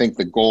 And I think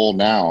the goal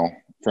now,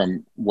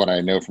 from what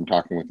I know from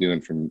talking with you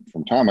and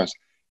from Thomas,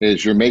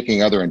 is you're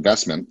making other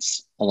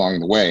investments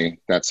along the way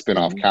that spin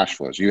off cash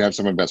flows. You have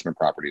some investment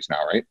properties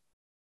now, right?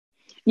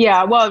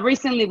 Yeah, well,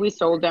 recently we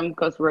sold them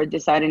because we're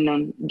deciding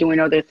on doing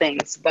other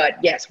things.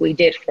 But yes, we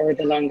did for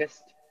the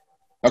longest.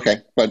 Okay,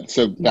 but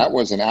so that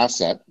was an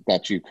asset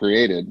that you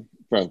created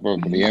for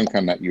the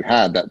income that you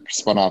had that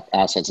spun off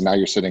assets, and now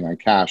you're sitting on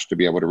cash to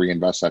be able to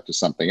reinvest that to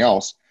something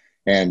else.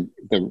 And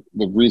the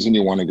reason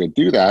you want to go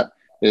do that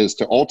is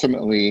to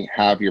ultimately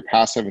have your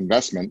passive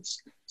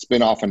investments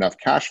spin off enough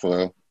cash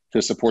flow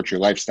to support your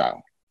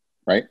lifestyle,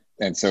 right?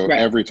 And so Right.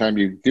 every time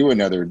you do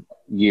another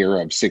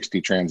year of 60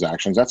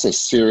 transactions, that's a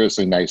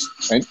seriously nice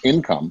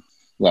income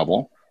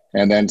level.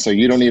 And then, so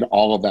you don't need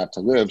all of that to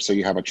live. So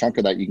you have a chunk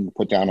of that you can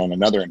put down on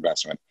another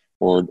investment,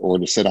 or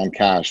to sit on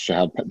cash to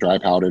have dry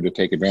powder to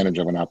take advantage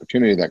of an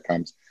opportunity that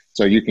comes.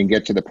 So you can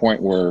get to the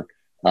point where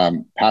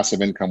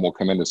passive income will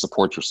come in to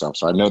support yourself.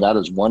 So I know that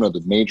is one of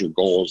the major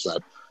goals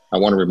that I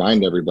want to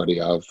remind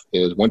everybody of,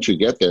 is once you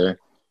get there,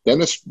 then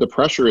the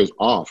pressure is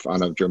off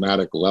on a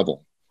dramatic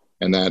level.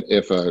 And that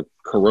if a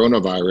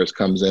coronavirus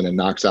comes in and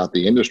knocks out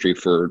the industry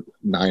for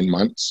 9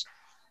 months,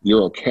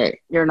 you're okay.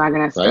 You're not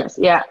going to stress.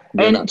 Right? Yeah.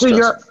 You're And not to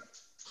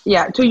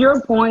stressing. to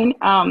your point,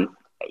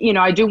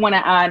 I do want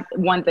to add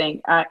one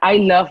thing. I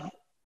love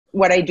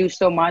what I do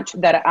so much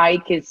that I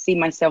could see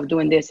myself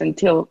doing this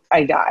until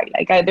I die.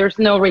 Like there's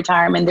no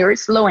retirement, there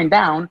is slowing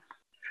down,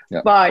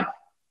 Yeah. but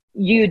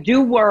you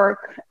do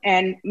work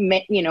and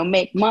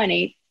make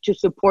money to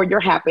support your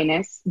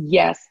happiness.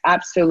 Yes,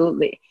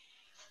 absolutely.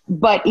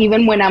 But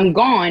even when I'm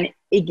gone,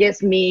 it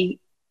gives me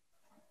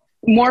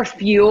more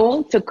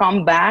fuel to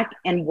come back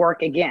and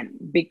work again,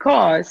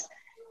 because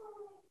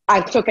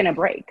I've taken a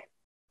break.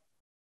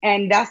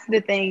 And that's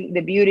the thing,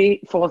 the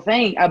beautiful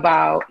thing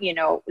about,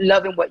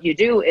 loving what you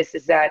do is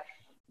that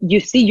you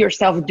see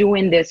yourself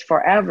doing this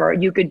forever.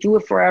 You could do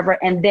it forever.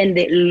 And then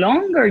the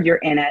longer you're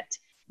in it,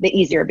 the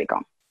easier it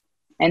becomes.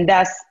 And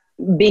that's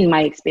been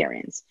my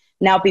experience.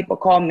 Now people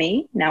call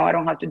me. Now I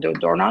don't have to do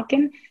door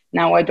knocking.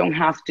 Now I don't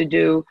have to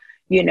do,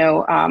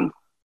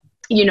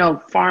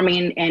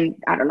 farming in,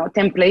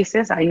 10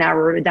 places. I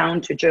narrow it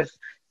down to just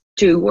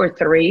 2 or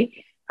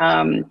 3.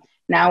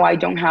 Now I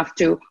don't have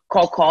to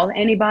call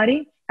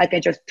anybody. I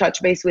can just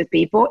touch base with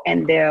people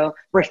and they'll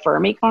refer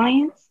me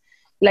clients.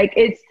 Like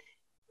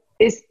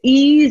it's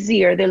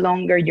easier the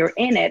longer you're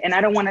in it. And I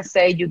don't want to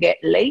say you get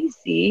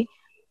lazy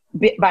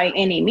by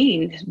any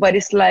means, but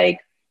it's like,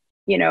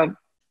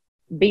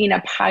 being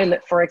a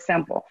pilot, for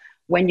example,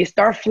 when you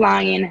start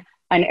flying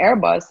an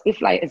Airbus, it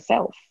flies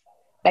itself.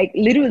 Like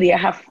literally I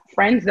have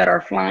friends that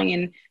are flying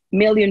 $1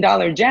 million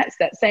jets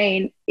that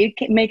saying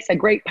makes a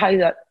great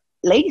pilot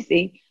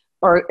lazy,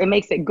 or it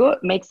makes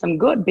them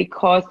good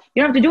because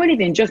you don't have to do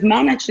anything, just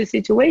manage the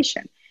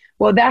situation.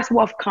 Well, that's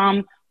what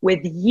come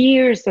with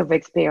years of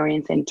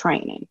experience and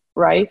training,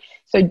 right?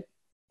 So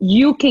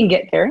you can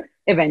get there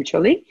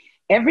eventually.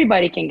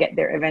 Everybody can get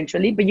there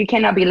eventually, but you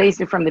cannot be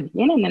lazy from the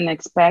beginning and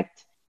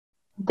expect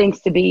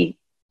things to be,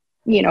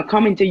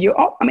 coming to you.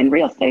 Oh, I'm in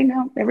real estate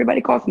now.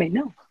 Everybody calls me.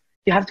 No,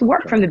 you have to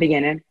work from the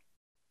beginning,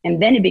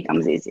 and then it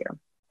becomes easier.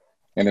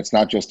 And it's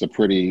not just a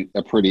pretty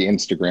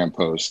Instagram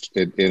post.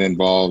 It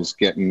involves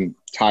getting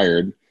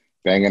tired,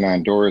 banging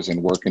on doors,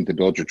 and working to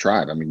build your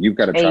tribe. I mean, you've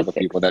got a tribe of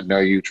people that know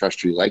you,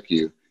 trust you, like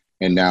you,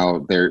 and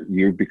now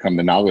you become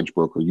the knowledge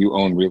broker. You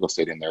own real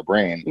estate in their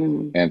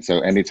brain, and so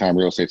anytime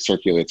real estate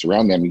circulates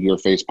around them, your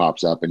face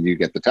pops up, and you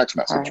get the text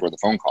message or the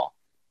phone call.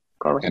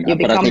 Correct. And, you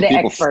become the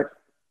expert.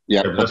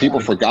 Yeah, but people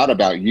forgot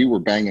about you were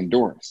banging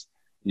doors.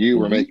 You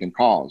were making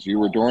calls. You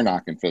were door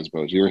knocking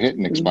FSBOs. You were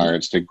hitting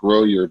expireds to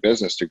grow your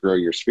business, to grow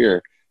your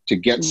sphere, to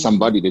get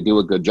somebody to do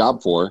a good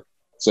job for.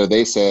 So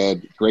they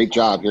said, great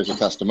job. Here's a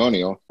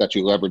testimonial that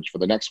you leverage for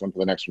the next one, for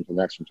the next one, for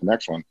the next one, for the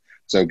next one.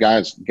 So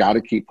guys, got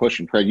to keep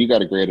pushing. Craig, you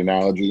got a great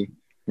analogy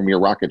from your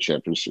rocket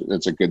ship.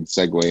 It's a good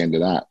segue into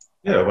that.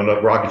 Yeah, when a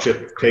rocket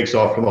ship takes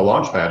off from the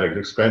launch pad, it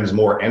expends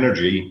more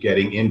energy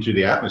getting into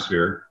the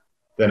atmosphere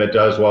than it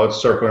does while it's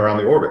circling around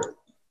the orbit.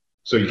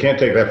 So you can't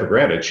take that for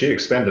granted. She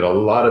expended a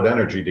lot of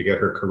energy to get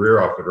her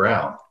career off the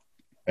ground.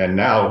 And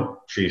now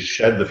she's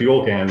shed the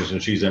fuel cans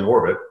and she's in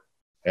orbit.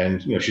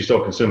 And she's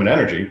still consuming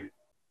energy,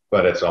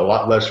 but it's a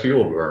lot less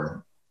fuel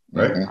burn,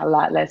 right? A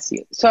lot less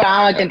fuel. So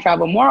now I can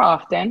travel more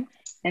often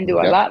and do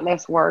a lot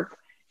less work.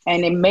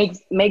 And it makes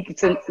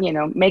it,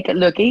 make it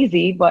look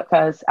easy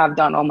because I've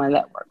done all my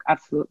legwork.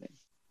 Absolutely.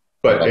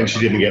 And she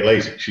didn't get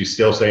lazy. She's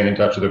still staying in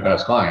touch with her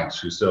past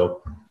clients.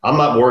 I'm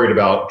not worried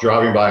about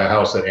driving by a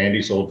house that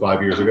Andy sold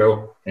 5 years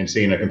ago and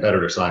seeing a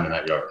competitor sign in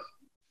that yard.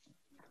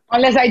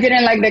 Unless I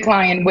didn't like the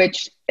client,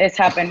 which has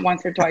happened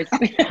once or twice.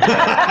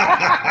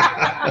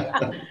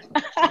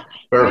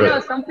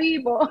 Perfect. Some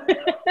people.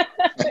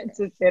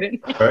 Just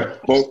kidding. Right.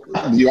 Well,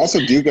 you also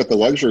do get the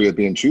luxury of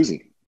being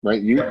choosy,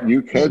 right?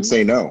 You could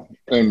say no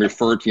and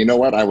refer to,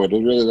 what, I would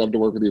really love to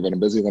work with you, but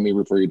I'm busy. Let me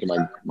refer you to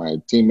my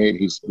teammate.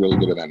 He's really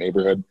good in that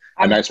neighborhood.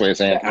 A nice way of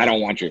saying, I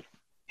don't want you.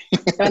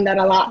 Done that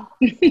a lot.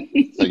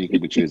 So you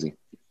can be choosy.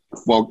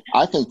 Well,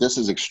 I think this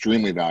is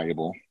extremely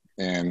valuable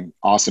and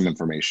awesome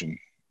information.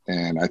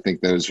 And I think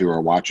those who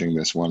are watching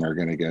this one are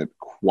going to get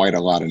quite a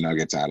lot of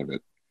nuggets out of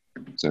it.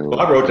 So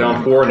I wrote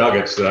down 4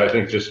 nuggets that I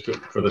think, just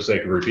for the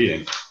sake of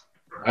repeating.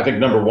 I think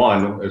number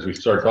 1, as we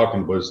started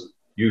talking, was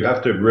you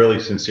have to really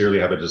sincerely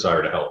have a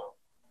desire to help.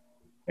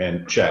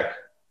 And check.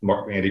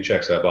 Andy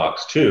checks that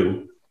box.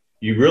 2,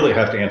 you really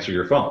have to answer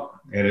your phone.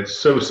 And it's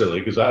so silly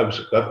because I've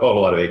called a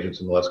lot of agents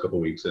in the last couple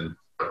of weeks, and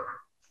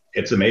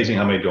it's amazing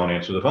how many don't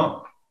answer the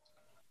phone.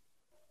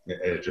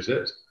 It just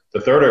is. The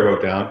 3rd I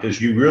wrote down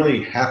is you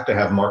really have to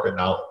have market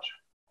knowledge.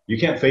 You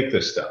can't fake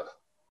this stuff,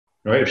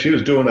 right? If she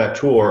was doing that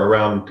tour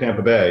around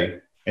Tampa Bay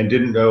and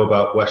didn't know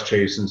about West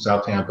Chase and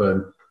South Tampa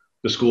and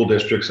the school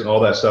districts and all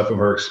that stuff, and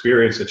her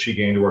experience that she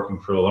gained working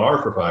for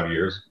Lennar for 5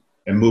 years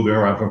and moving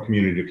around from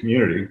community to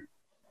community,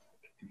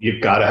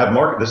 you've got to have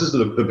market. This is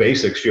the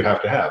basics you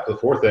have to have. The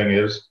fourth thing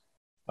is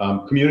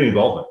community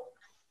involvement.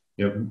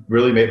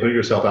 Really put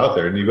yourself out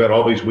there. And you've got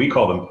all these, we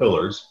call them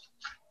pillars.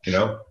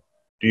 Do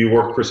you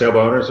work for sale by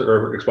owners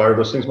or expired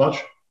listings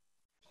much?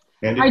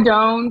 Andy? I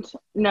don't.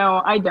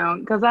 No, I don't,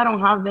 because I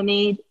don't have the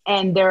need.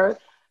 And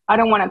I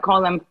don't want to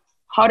call them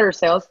hotter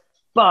sales,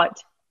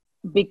 but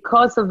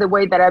because of the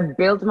way that I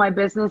built my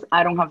business,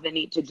 I don't have the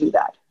need to do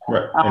that.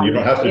 Right. And you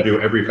don't have to do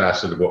every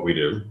facet of what we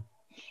do.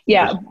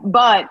 Yeah,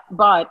 but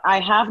I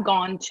have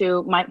gone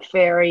to Mike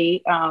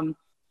Ferry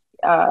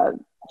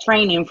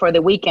training for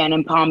the weekend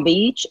in Palm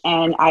Beach,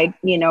 and I,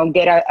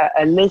 get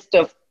a list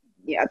of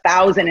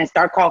 1,000 and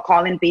start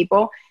calling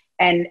people.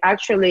 And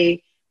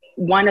actually,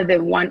 one of the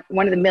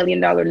 $1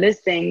 million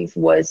listings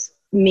was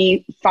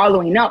me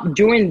following up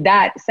during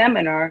that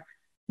seminar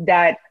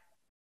that,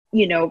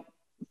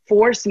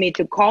 forced me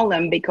to call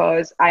them,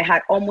 because I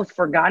had almost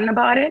forgotten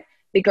about it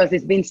because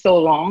it's been so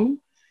long.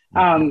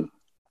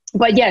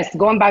 But yes,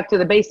 going back to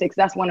the basics,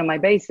 that's one of my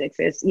basics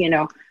is,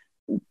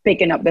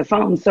 picking up the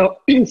phone. So,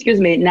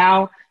 excuse me,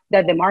 now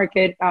that the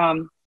market,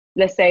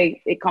 let's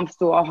say it comes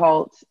to a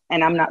halt,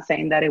 and I'm not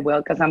saying that it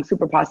will, because I'm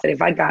super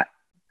positive. I got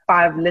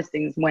 5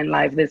 listings went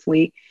live this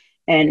week,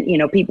 and,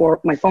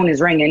 my phone is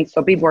ringing,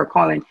 so people are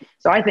calling.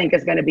 So I think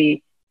it's going to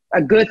be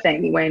a good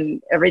thing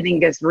when everything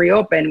gets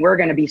reopened. We're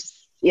going to be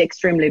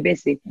extremely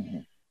busy.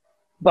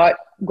 But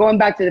going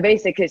back to the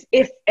basics is,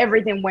 if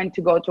everything went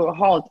to go to a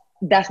halt,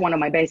 that's one of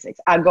my basics.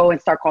 I go and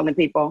start calling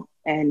people,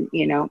 and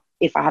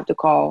if I have to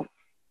call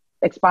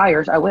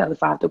expires, I will.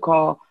 If I have to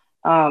call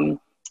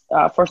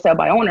for sale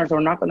by owners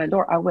or knock on the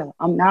door, I will.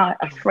 I'm not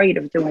afraid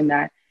of doing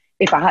that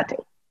if I had to.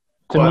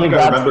 To me,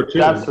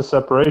 that's the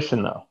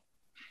separation, though.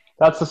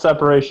 That's the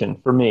separation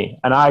for me.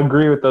 And I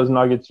agree with those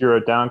nuggets you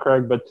wrote down,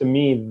 Craig. But to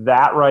me,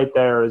 that right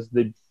there is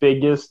the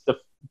biggest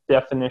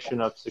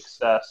definition of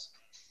success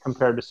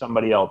compared to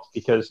somebody else,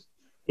 because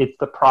it's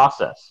the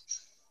process.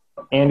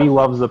 Andy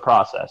loves the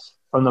process.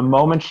 From the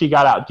moment she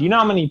got out, do you know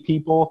how many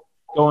people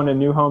go into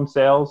new home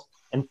sales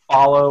and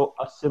follow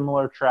a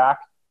similar track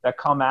that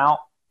come out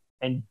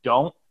and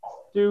don't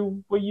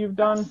do what you've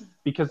done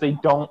because they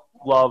don't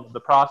love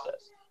the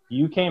process?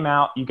 You came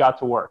out, you got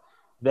to work.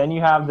 Then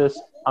you have this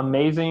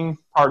amazing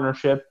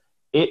partnership.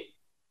 It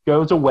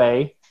goes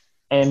away,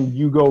 and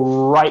you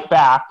go right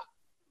back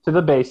to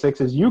the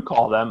basics, as you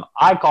call them.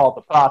 I call it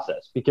the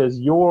process, because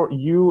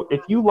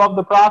if you love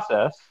the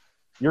process,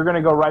 you're going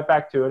to go right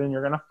back to it, and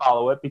you're going to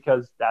follow it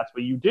because that's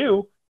what you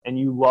do, and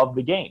you love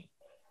the game.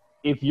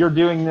 If you're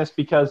doing this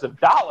because of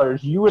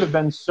dollars, you would have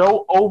been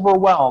so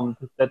overwhelmed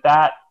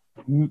that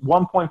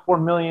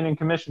 1.4 million in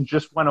commission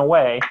just went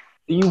away.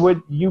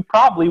 You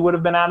probably would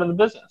have been out of the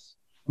business.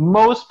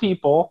 Most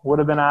people would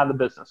have been out of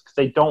the business because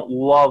they don't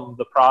love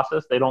the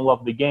process. They don't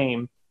love the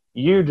game.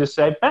 You just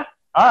say, all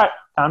right,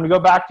 time to go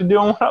back to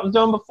doing what I was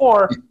doing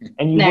before.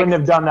 And you wouldn't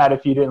have done that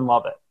if you didn't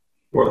love it.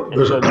 Well,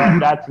 so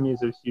that to me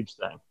is a huge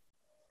thing.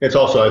 It's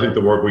also, I think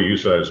the word we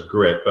use is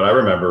grit. But I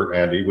remember,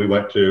 Andy, we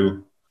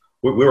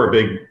were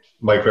big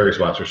Mike Ferry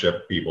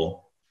sponsorship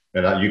people.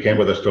 And you came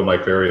with us to a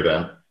Mike Ferry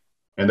event.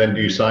 And then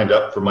you signed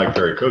up for Mike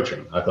Ferry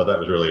coaching. I thought that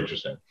was really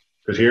interesting.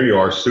 Because here you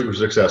are, super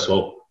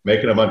successful,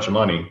 making a bunch of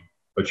money,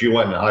 but you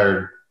went and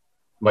hired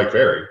Mike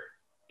Ferry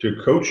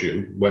to coach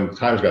you when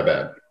times got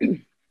bad.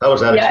 How was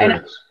that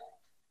experience?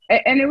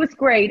 And it was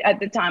great at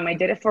the time. I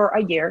did it for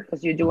a year,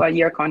 because you do a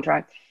year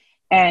contract.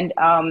 And,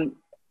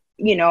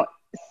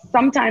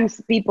 sometimes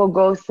people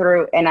go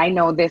through, and I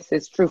know this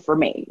is true for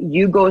me,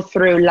 you go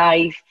through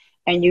life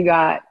and you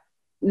got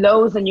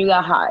lows and you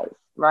got highs,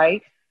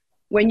 right?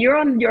 When you're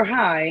on your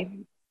high,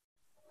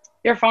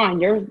 you're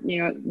fine,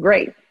 you're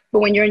great.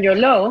 But when you're in your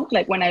low,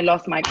 like when I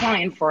lost my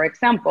client, for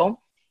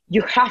example,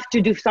 you have to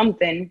do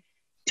something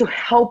to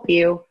help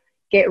you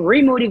get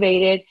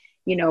remotivated,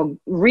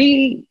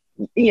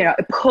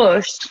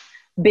 pushed,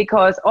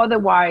 because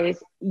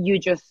otherwise you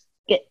just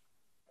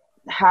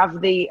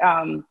have the,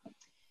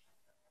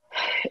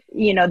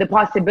 the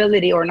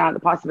possibility, or not the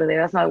possibility,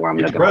 that's not the word I'm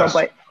looking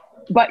for,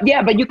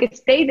 but you could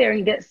stay there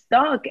and get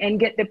stuck and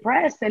get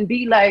depressed and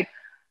be like,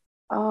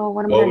 oh,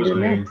 what am I going to do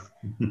next?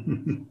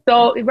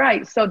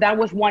 So that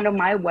was one of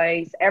my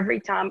ways. Every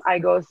time I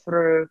go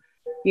through,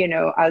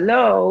 a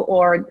low,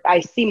 or I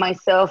see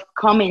myself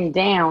coming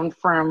down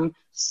from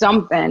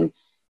something,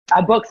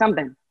 I book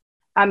something.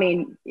 I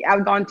mean,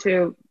 I've gone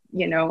to,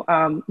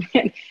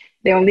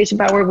 the Unleash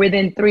Power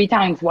Within 3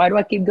 times. Why do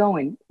I keep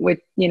going with,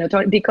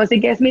 because it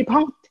gets me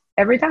pumped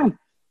every time.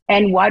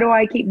 And why do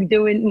I keep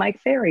doing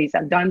Mike Ferries?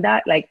 I've done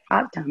that like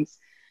 5 times,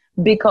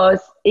 because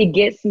it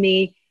gets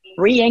me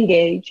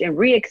re-engaged and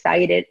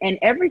re-excited. And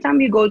every time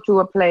you go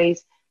to a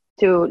place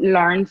to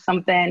learn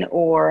something,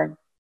 or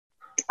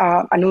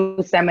a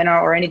new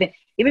seminar or anything,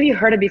 even if you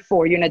heard it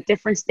before, you're in a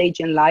different stage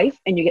in life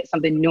and you get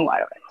something new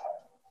out of it.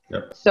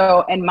 Yep.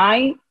 So in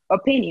my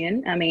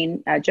opinion, I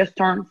mean, I just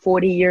turned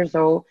 40 years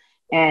old,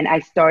 and I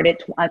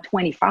started at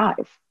 25.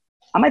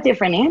 I'm a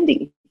different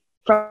Andy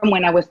from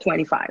when I was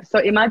 25. So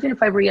imagine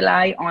if I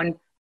rely on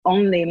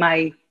only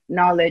my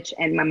knowledge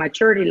and my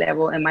maturity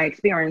level and my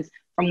experience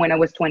from when I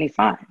was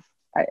 25.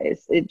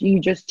 You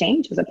just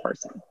change as a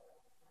person.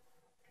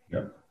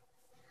 Yeah.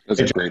 That's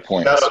a great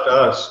point. Shout out to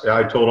us.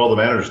 I told all the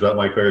managers about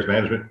Mike Ferry's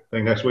management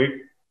thing next week.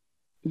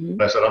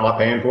 Mm-hmm. I said, I'm not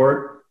paying for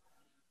it.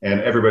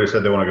 And everybody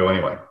said they want to go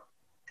anyway.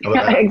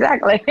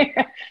 Exactly.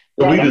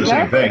 So we do the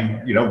same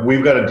thing. You know,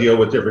 we've got to deal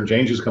with different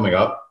changes coming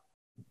up.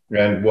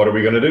 And what are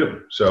we going to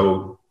do?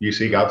 So you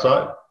seek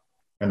outside.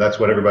 And that's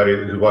what everybody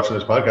who's watching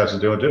this podcast is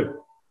doing too.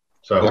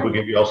 So I hope we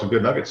give you all some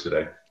good nuggets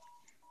today.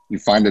 You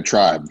find a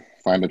tribe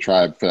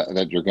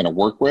that you're going to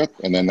work with,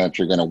 and then that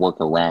you're going to work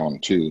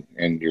around too,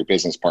 and your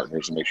business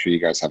partners, and make sure you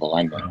guys have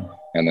alignment.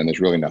 And then there's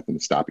really nothing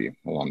to stop you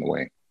along the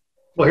way.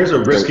 Well, here's a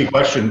risky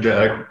question.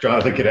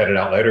 Jonathan can edit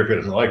out later if he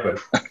doesn't like,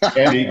 but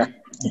Andy,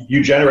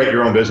 you generate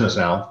your own business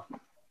now,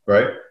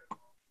 right?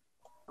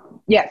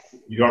 Yes.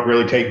 You don't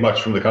really take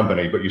much from the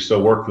company, but you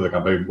still work for the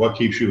company. What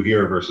keeps you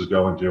here versus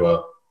going to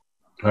a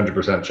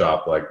 100%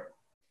 shop? Like,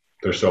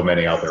 there's so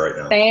many out there right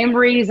now. Same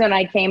reason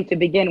I came to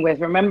begin with.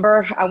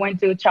 Remember, I went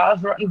to Charles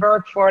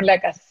Rutenberg for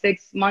like a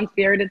 6-month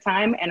period of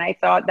time, and I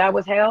thought that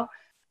was hell.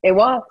 It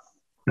was.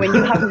 When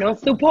you have no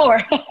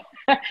support,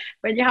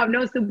 when you have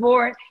no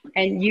support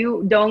and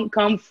you don't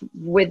come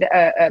with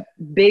a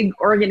big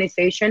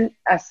organization,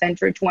 a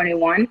Century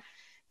 21,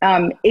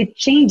 it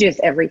changes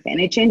everything.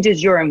 It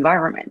changes your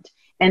environment,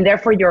 and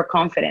therefore you're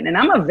confident. And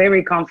I'm a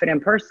very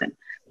confident person,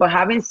 but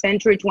having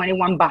Century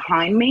 21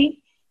 behind me,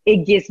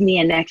 it gives me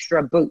an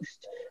extra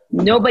boost.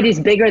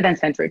 Nobody's bigger than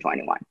Century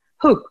 21.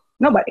 Who?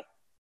 Nobody.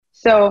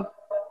 So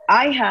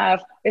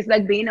it's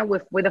like being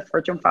with a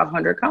Fortune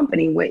 500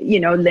 company with,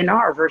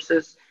 Lennar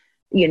versus,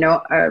 a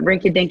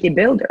rinky dinky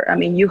builder. I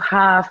mean, you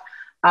have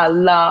a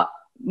lot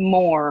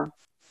more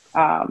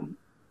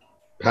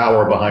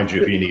power behind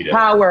you if you need it.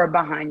 Power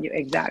behind you,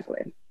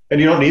 exactly. And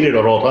you don't need it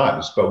at all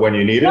times, but when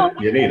you need it,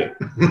 you need it.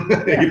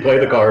 You play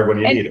the card when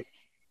you need it.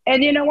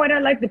 And you know what? I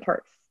like the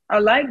perks. I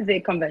like the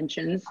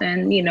conventions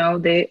and,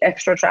 the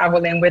extra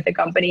traveling with the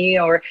company,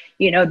 or,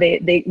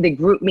 the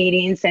group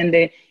meetings and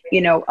the,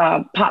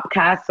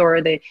 podcasts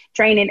or the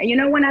training.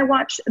 When I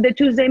watch the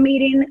Tuesday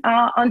meeting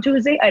on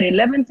Tuesday at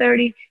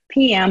 11:30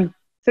 p.m.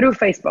 through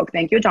Facebook.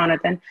 Thank you,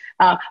 Jonathan.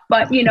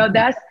 But,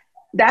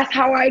 that's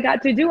how I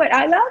got to do it.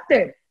 I loved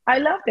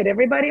it.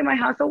 Everybody in my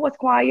household was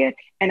quiet,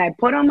 and I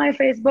put on my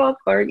Facebook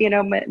or,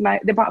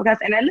 the podcast,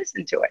 and I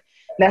listened to it.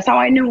 That's how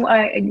I knew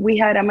we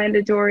had a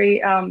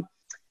mandatory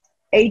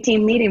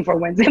 18 meeting for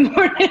Wednesday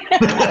morning.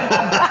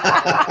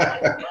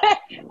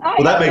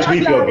 Well, that makes me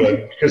feel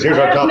good, because here's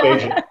our top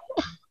agent.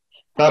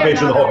 Top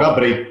agent of the whole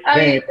company,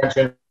 paying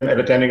attention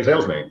and attending a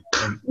sales meeting.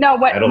 No,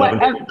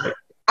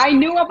 I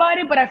knew about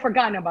it, but I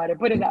forgotten about it.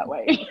 Put it that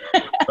way.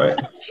 Right.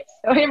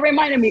 So it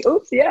reminded me,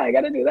 oops, yeah, I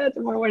got to do that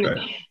tomorrow morning.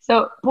 Right.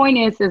 So point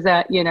is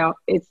that,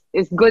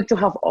 it's good to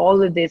have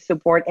all of this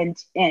support and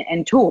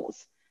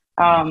tools.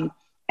 And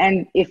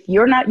if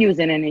you're not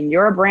using it and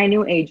you're a brand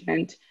new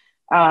agent,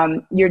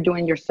 you're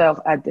doing yourself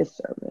a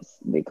disservice,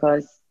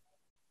 because,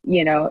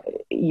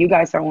 you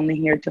guys are only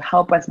here to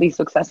help us be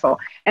successful.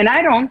 And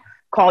I don't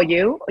call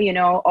you,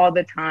 all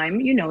the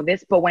time,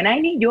 this, but when I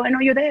need you, I know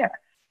you're there.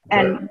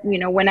 And,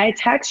 when I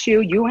text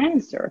you, you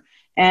answer.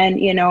 And,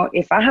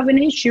 if I have an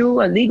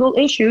issue, a legal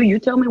issue, you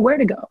tell me where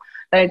to go.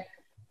 Like,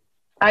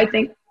 I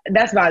think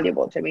that's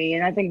valuable to me.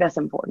 And I think that's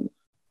important.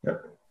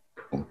 Yep.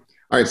 All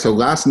right. So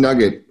last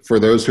nugget for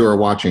those who are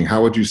watching,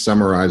 how would you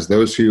summarize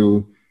those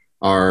who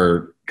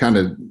are kind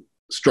of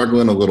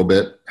struggling a little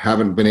bit,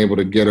 haven't been able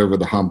to get over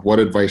the hump? What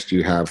advice do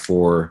you have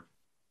for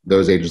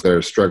those agents that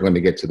are struggling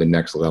to get to the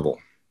next level?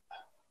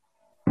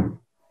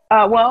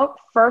 Well,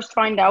 first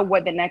find out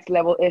what the next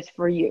level is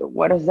for you.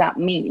 What does that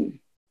mean?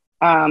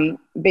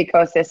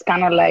 Because it's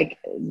kind of like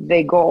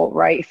the goal,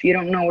 right? If you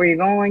don't know where you're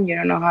going, you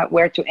don't know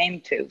where to aim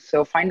to.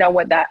 So find out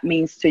what that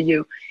means to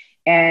you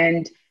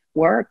and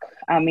work.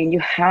 I mean, you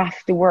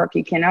have to work.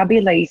 You cannot be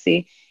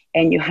lazy,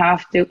 and you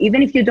have to,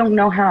 even if you don't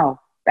know how.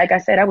 Like I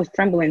said, I was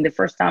trembling the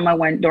first time I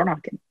went door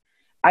knocking.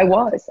 I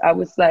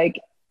was like,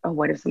 oh,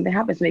 what if something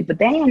happens to me? But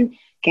then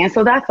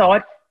cancel that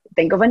thought.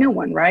 Think of a new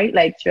one, right?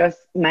 Like, just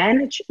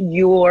manage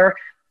your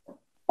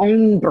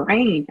own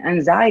brain,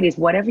 anxieties,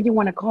 whatever you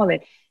want to call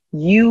it.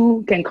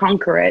 You can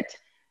conquer it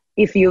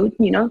if you,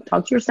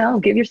 talk to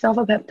yourself, give yourself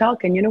a pep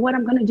talk, and you know what,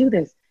 I'm going to do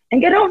this.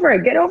 And get over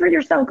it. Get over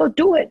yourself. Go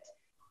do it.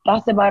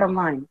 That's the bottom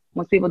line.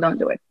 Most people don't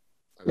do it.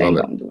 They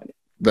don't do it.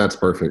 That's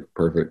perfect.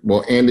 Perfect.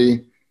 Well,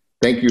 Andy,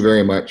 thank you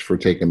very much for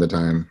taking the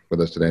time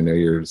with us today. I know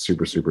you're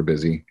super, super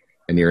busy,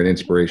 and you're an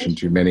inspiration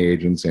to many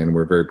agents, and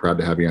we're very proud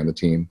to have you on the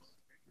team.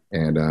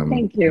 And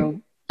thank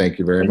you. Thank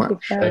you very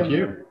much. Thank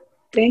you.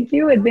 Thank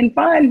you. It's been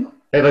fun.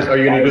 Hey, are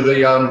you going to do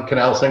the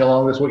canal sing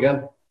along this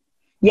weekend?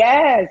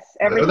 Yes,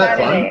 every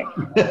Saturday.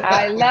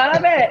 I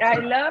love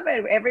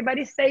it.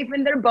 Everybody's safe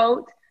in their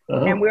boat,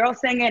 and we're all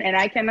singing. And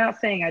I cannot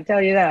sing. I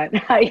tell you that.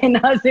 I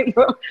cannot sing,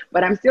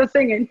 but I'm still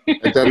singing. You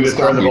just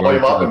turn the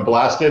volume up and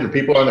blast it, and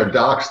people on their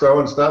docks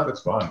throwing stuff. It's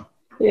fun.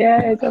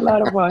 Yeah, it's a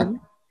lot of fun.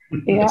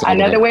 Yeah, That's all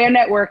another that- way of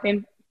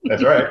networking.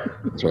 That's right.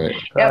 That's right.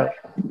 Yep.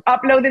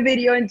 Upload the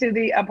video into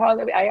the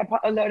Apollo. I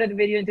uploaded the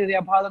video into the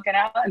Apollo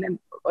canal, and then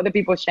other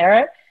people share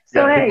it.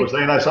 So Yeah, hey, people were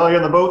saying, I saw you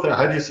on the boat there.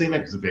 How'd you see me?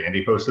 Because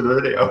Andy posted a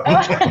video.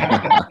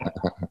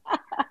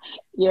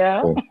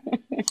 yeah. Cool.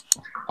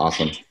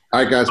 Awesome.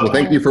 All right, guys. Well,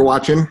 thank you for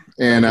watching,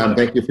 and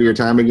thank you for your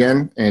time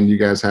again. And you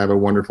guys have a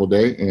wonderful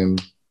day,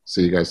 and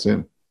see you guys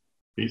soon.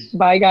 Peace.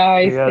 Bye,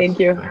 guys. Yes. Thank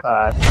you.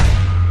 Bye.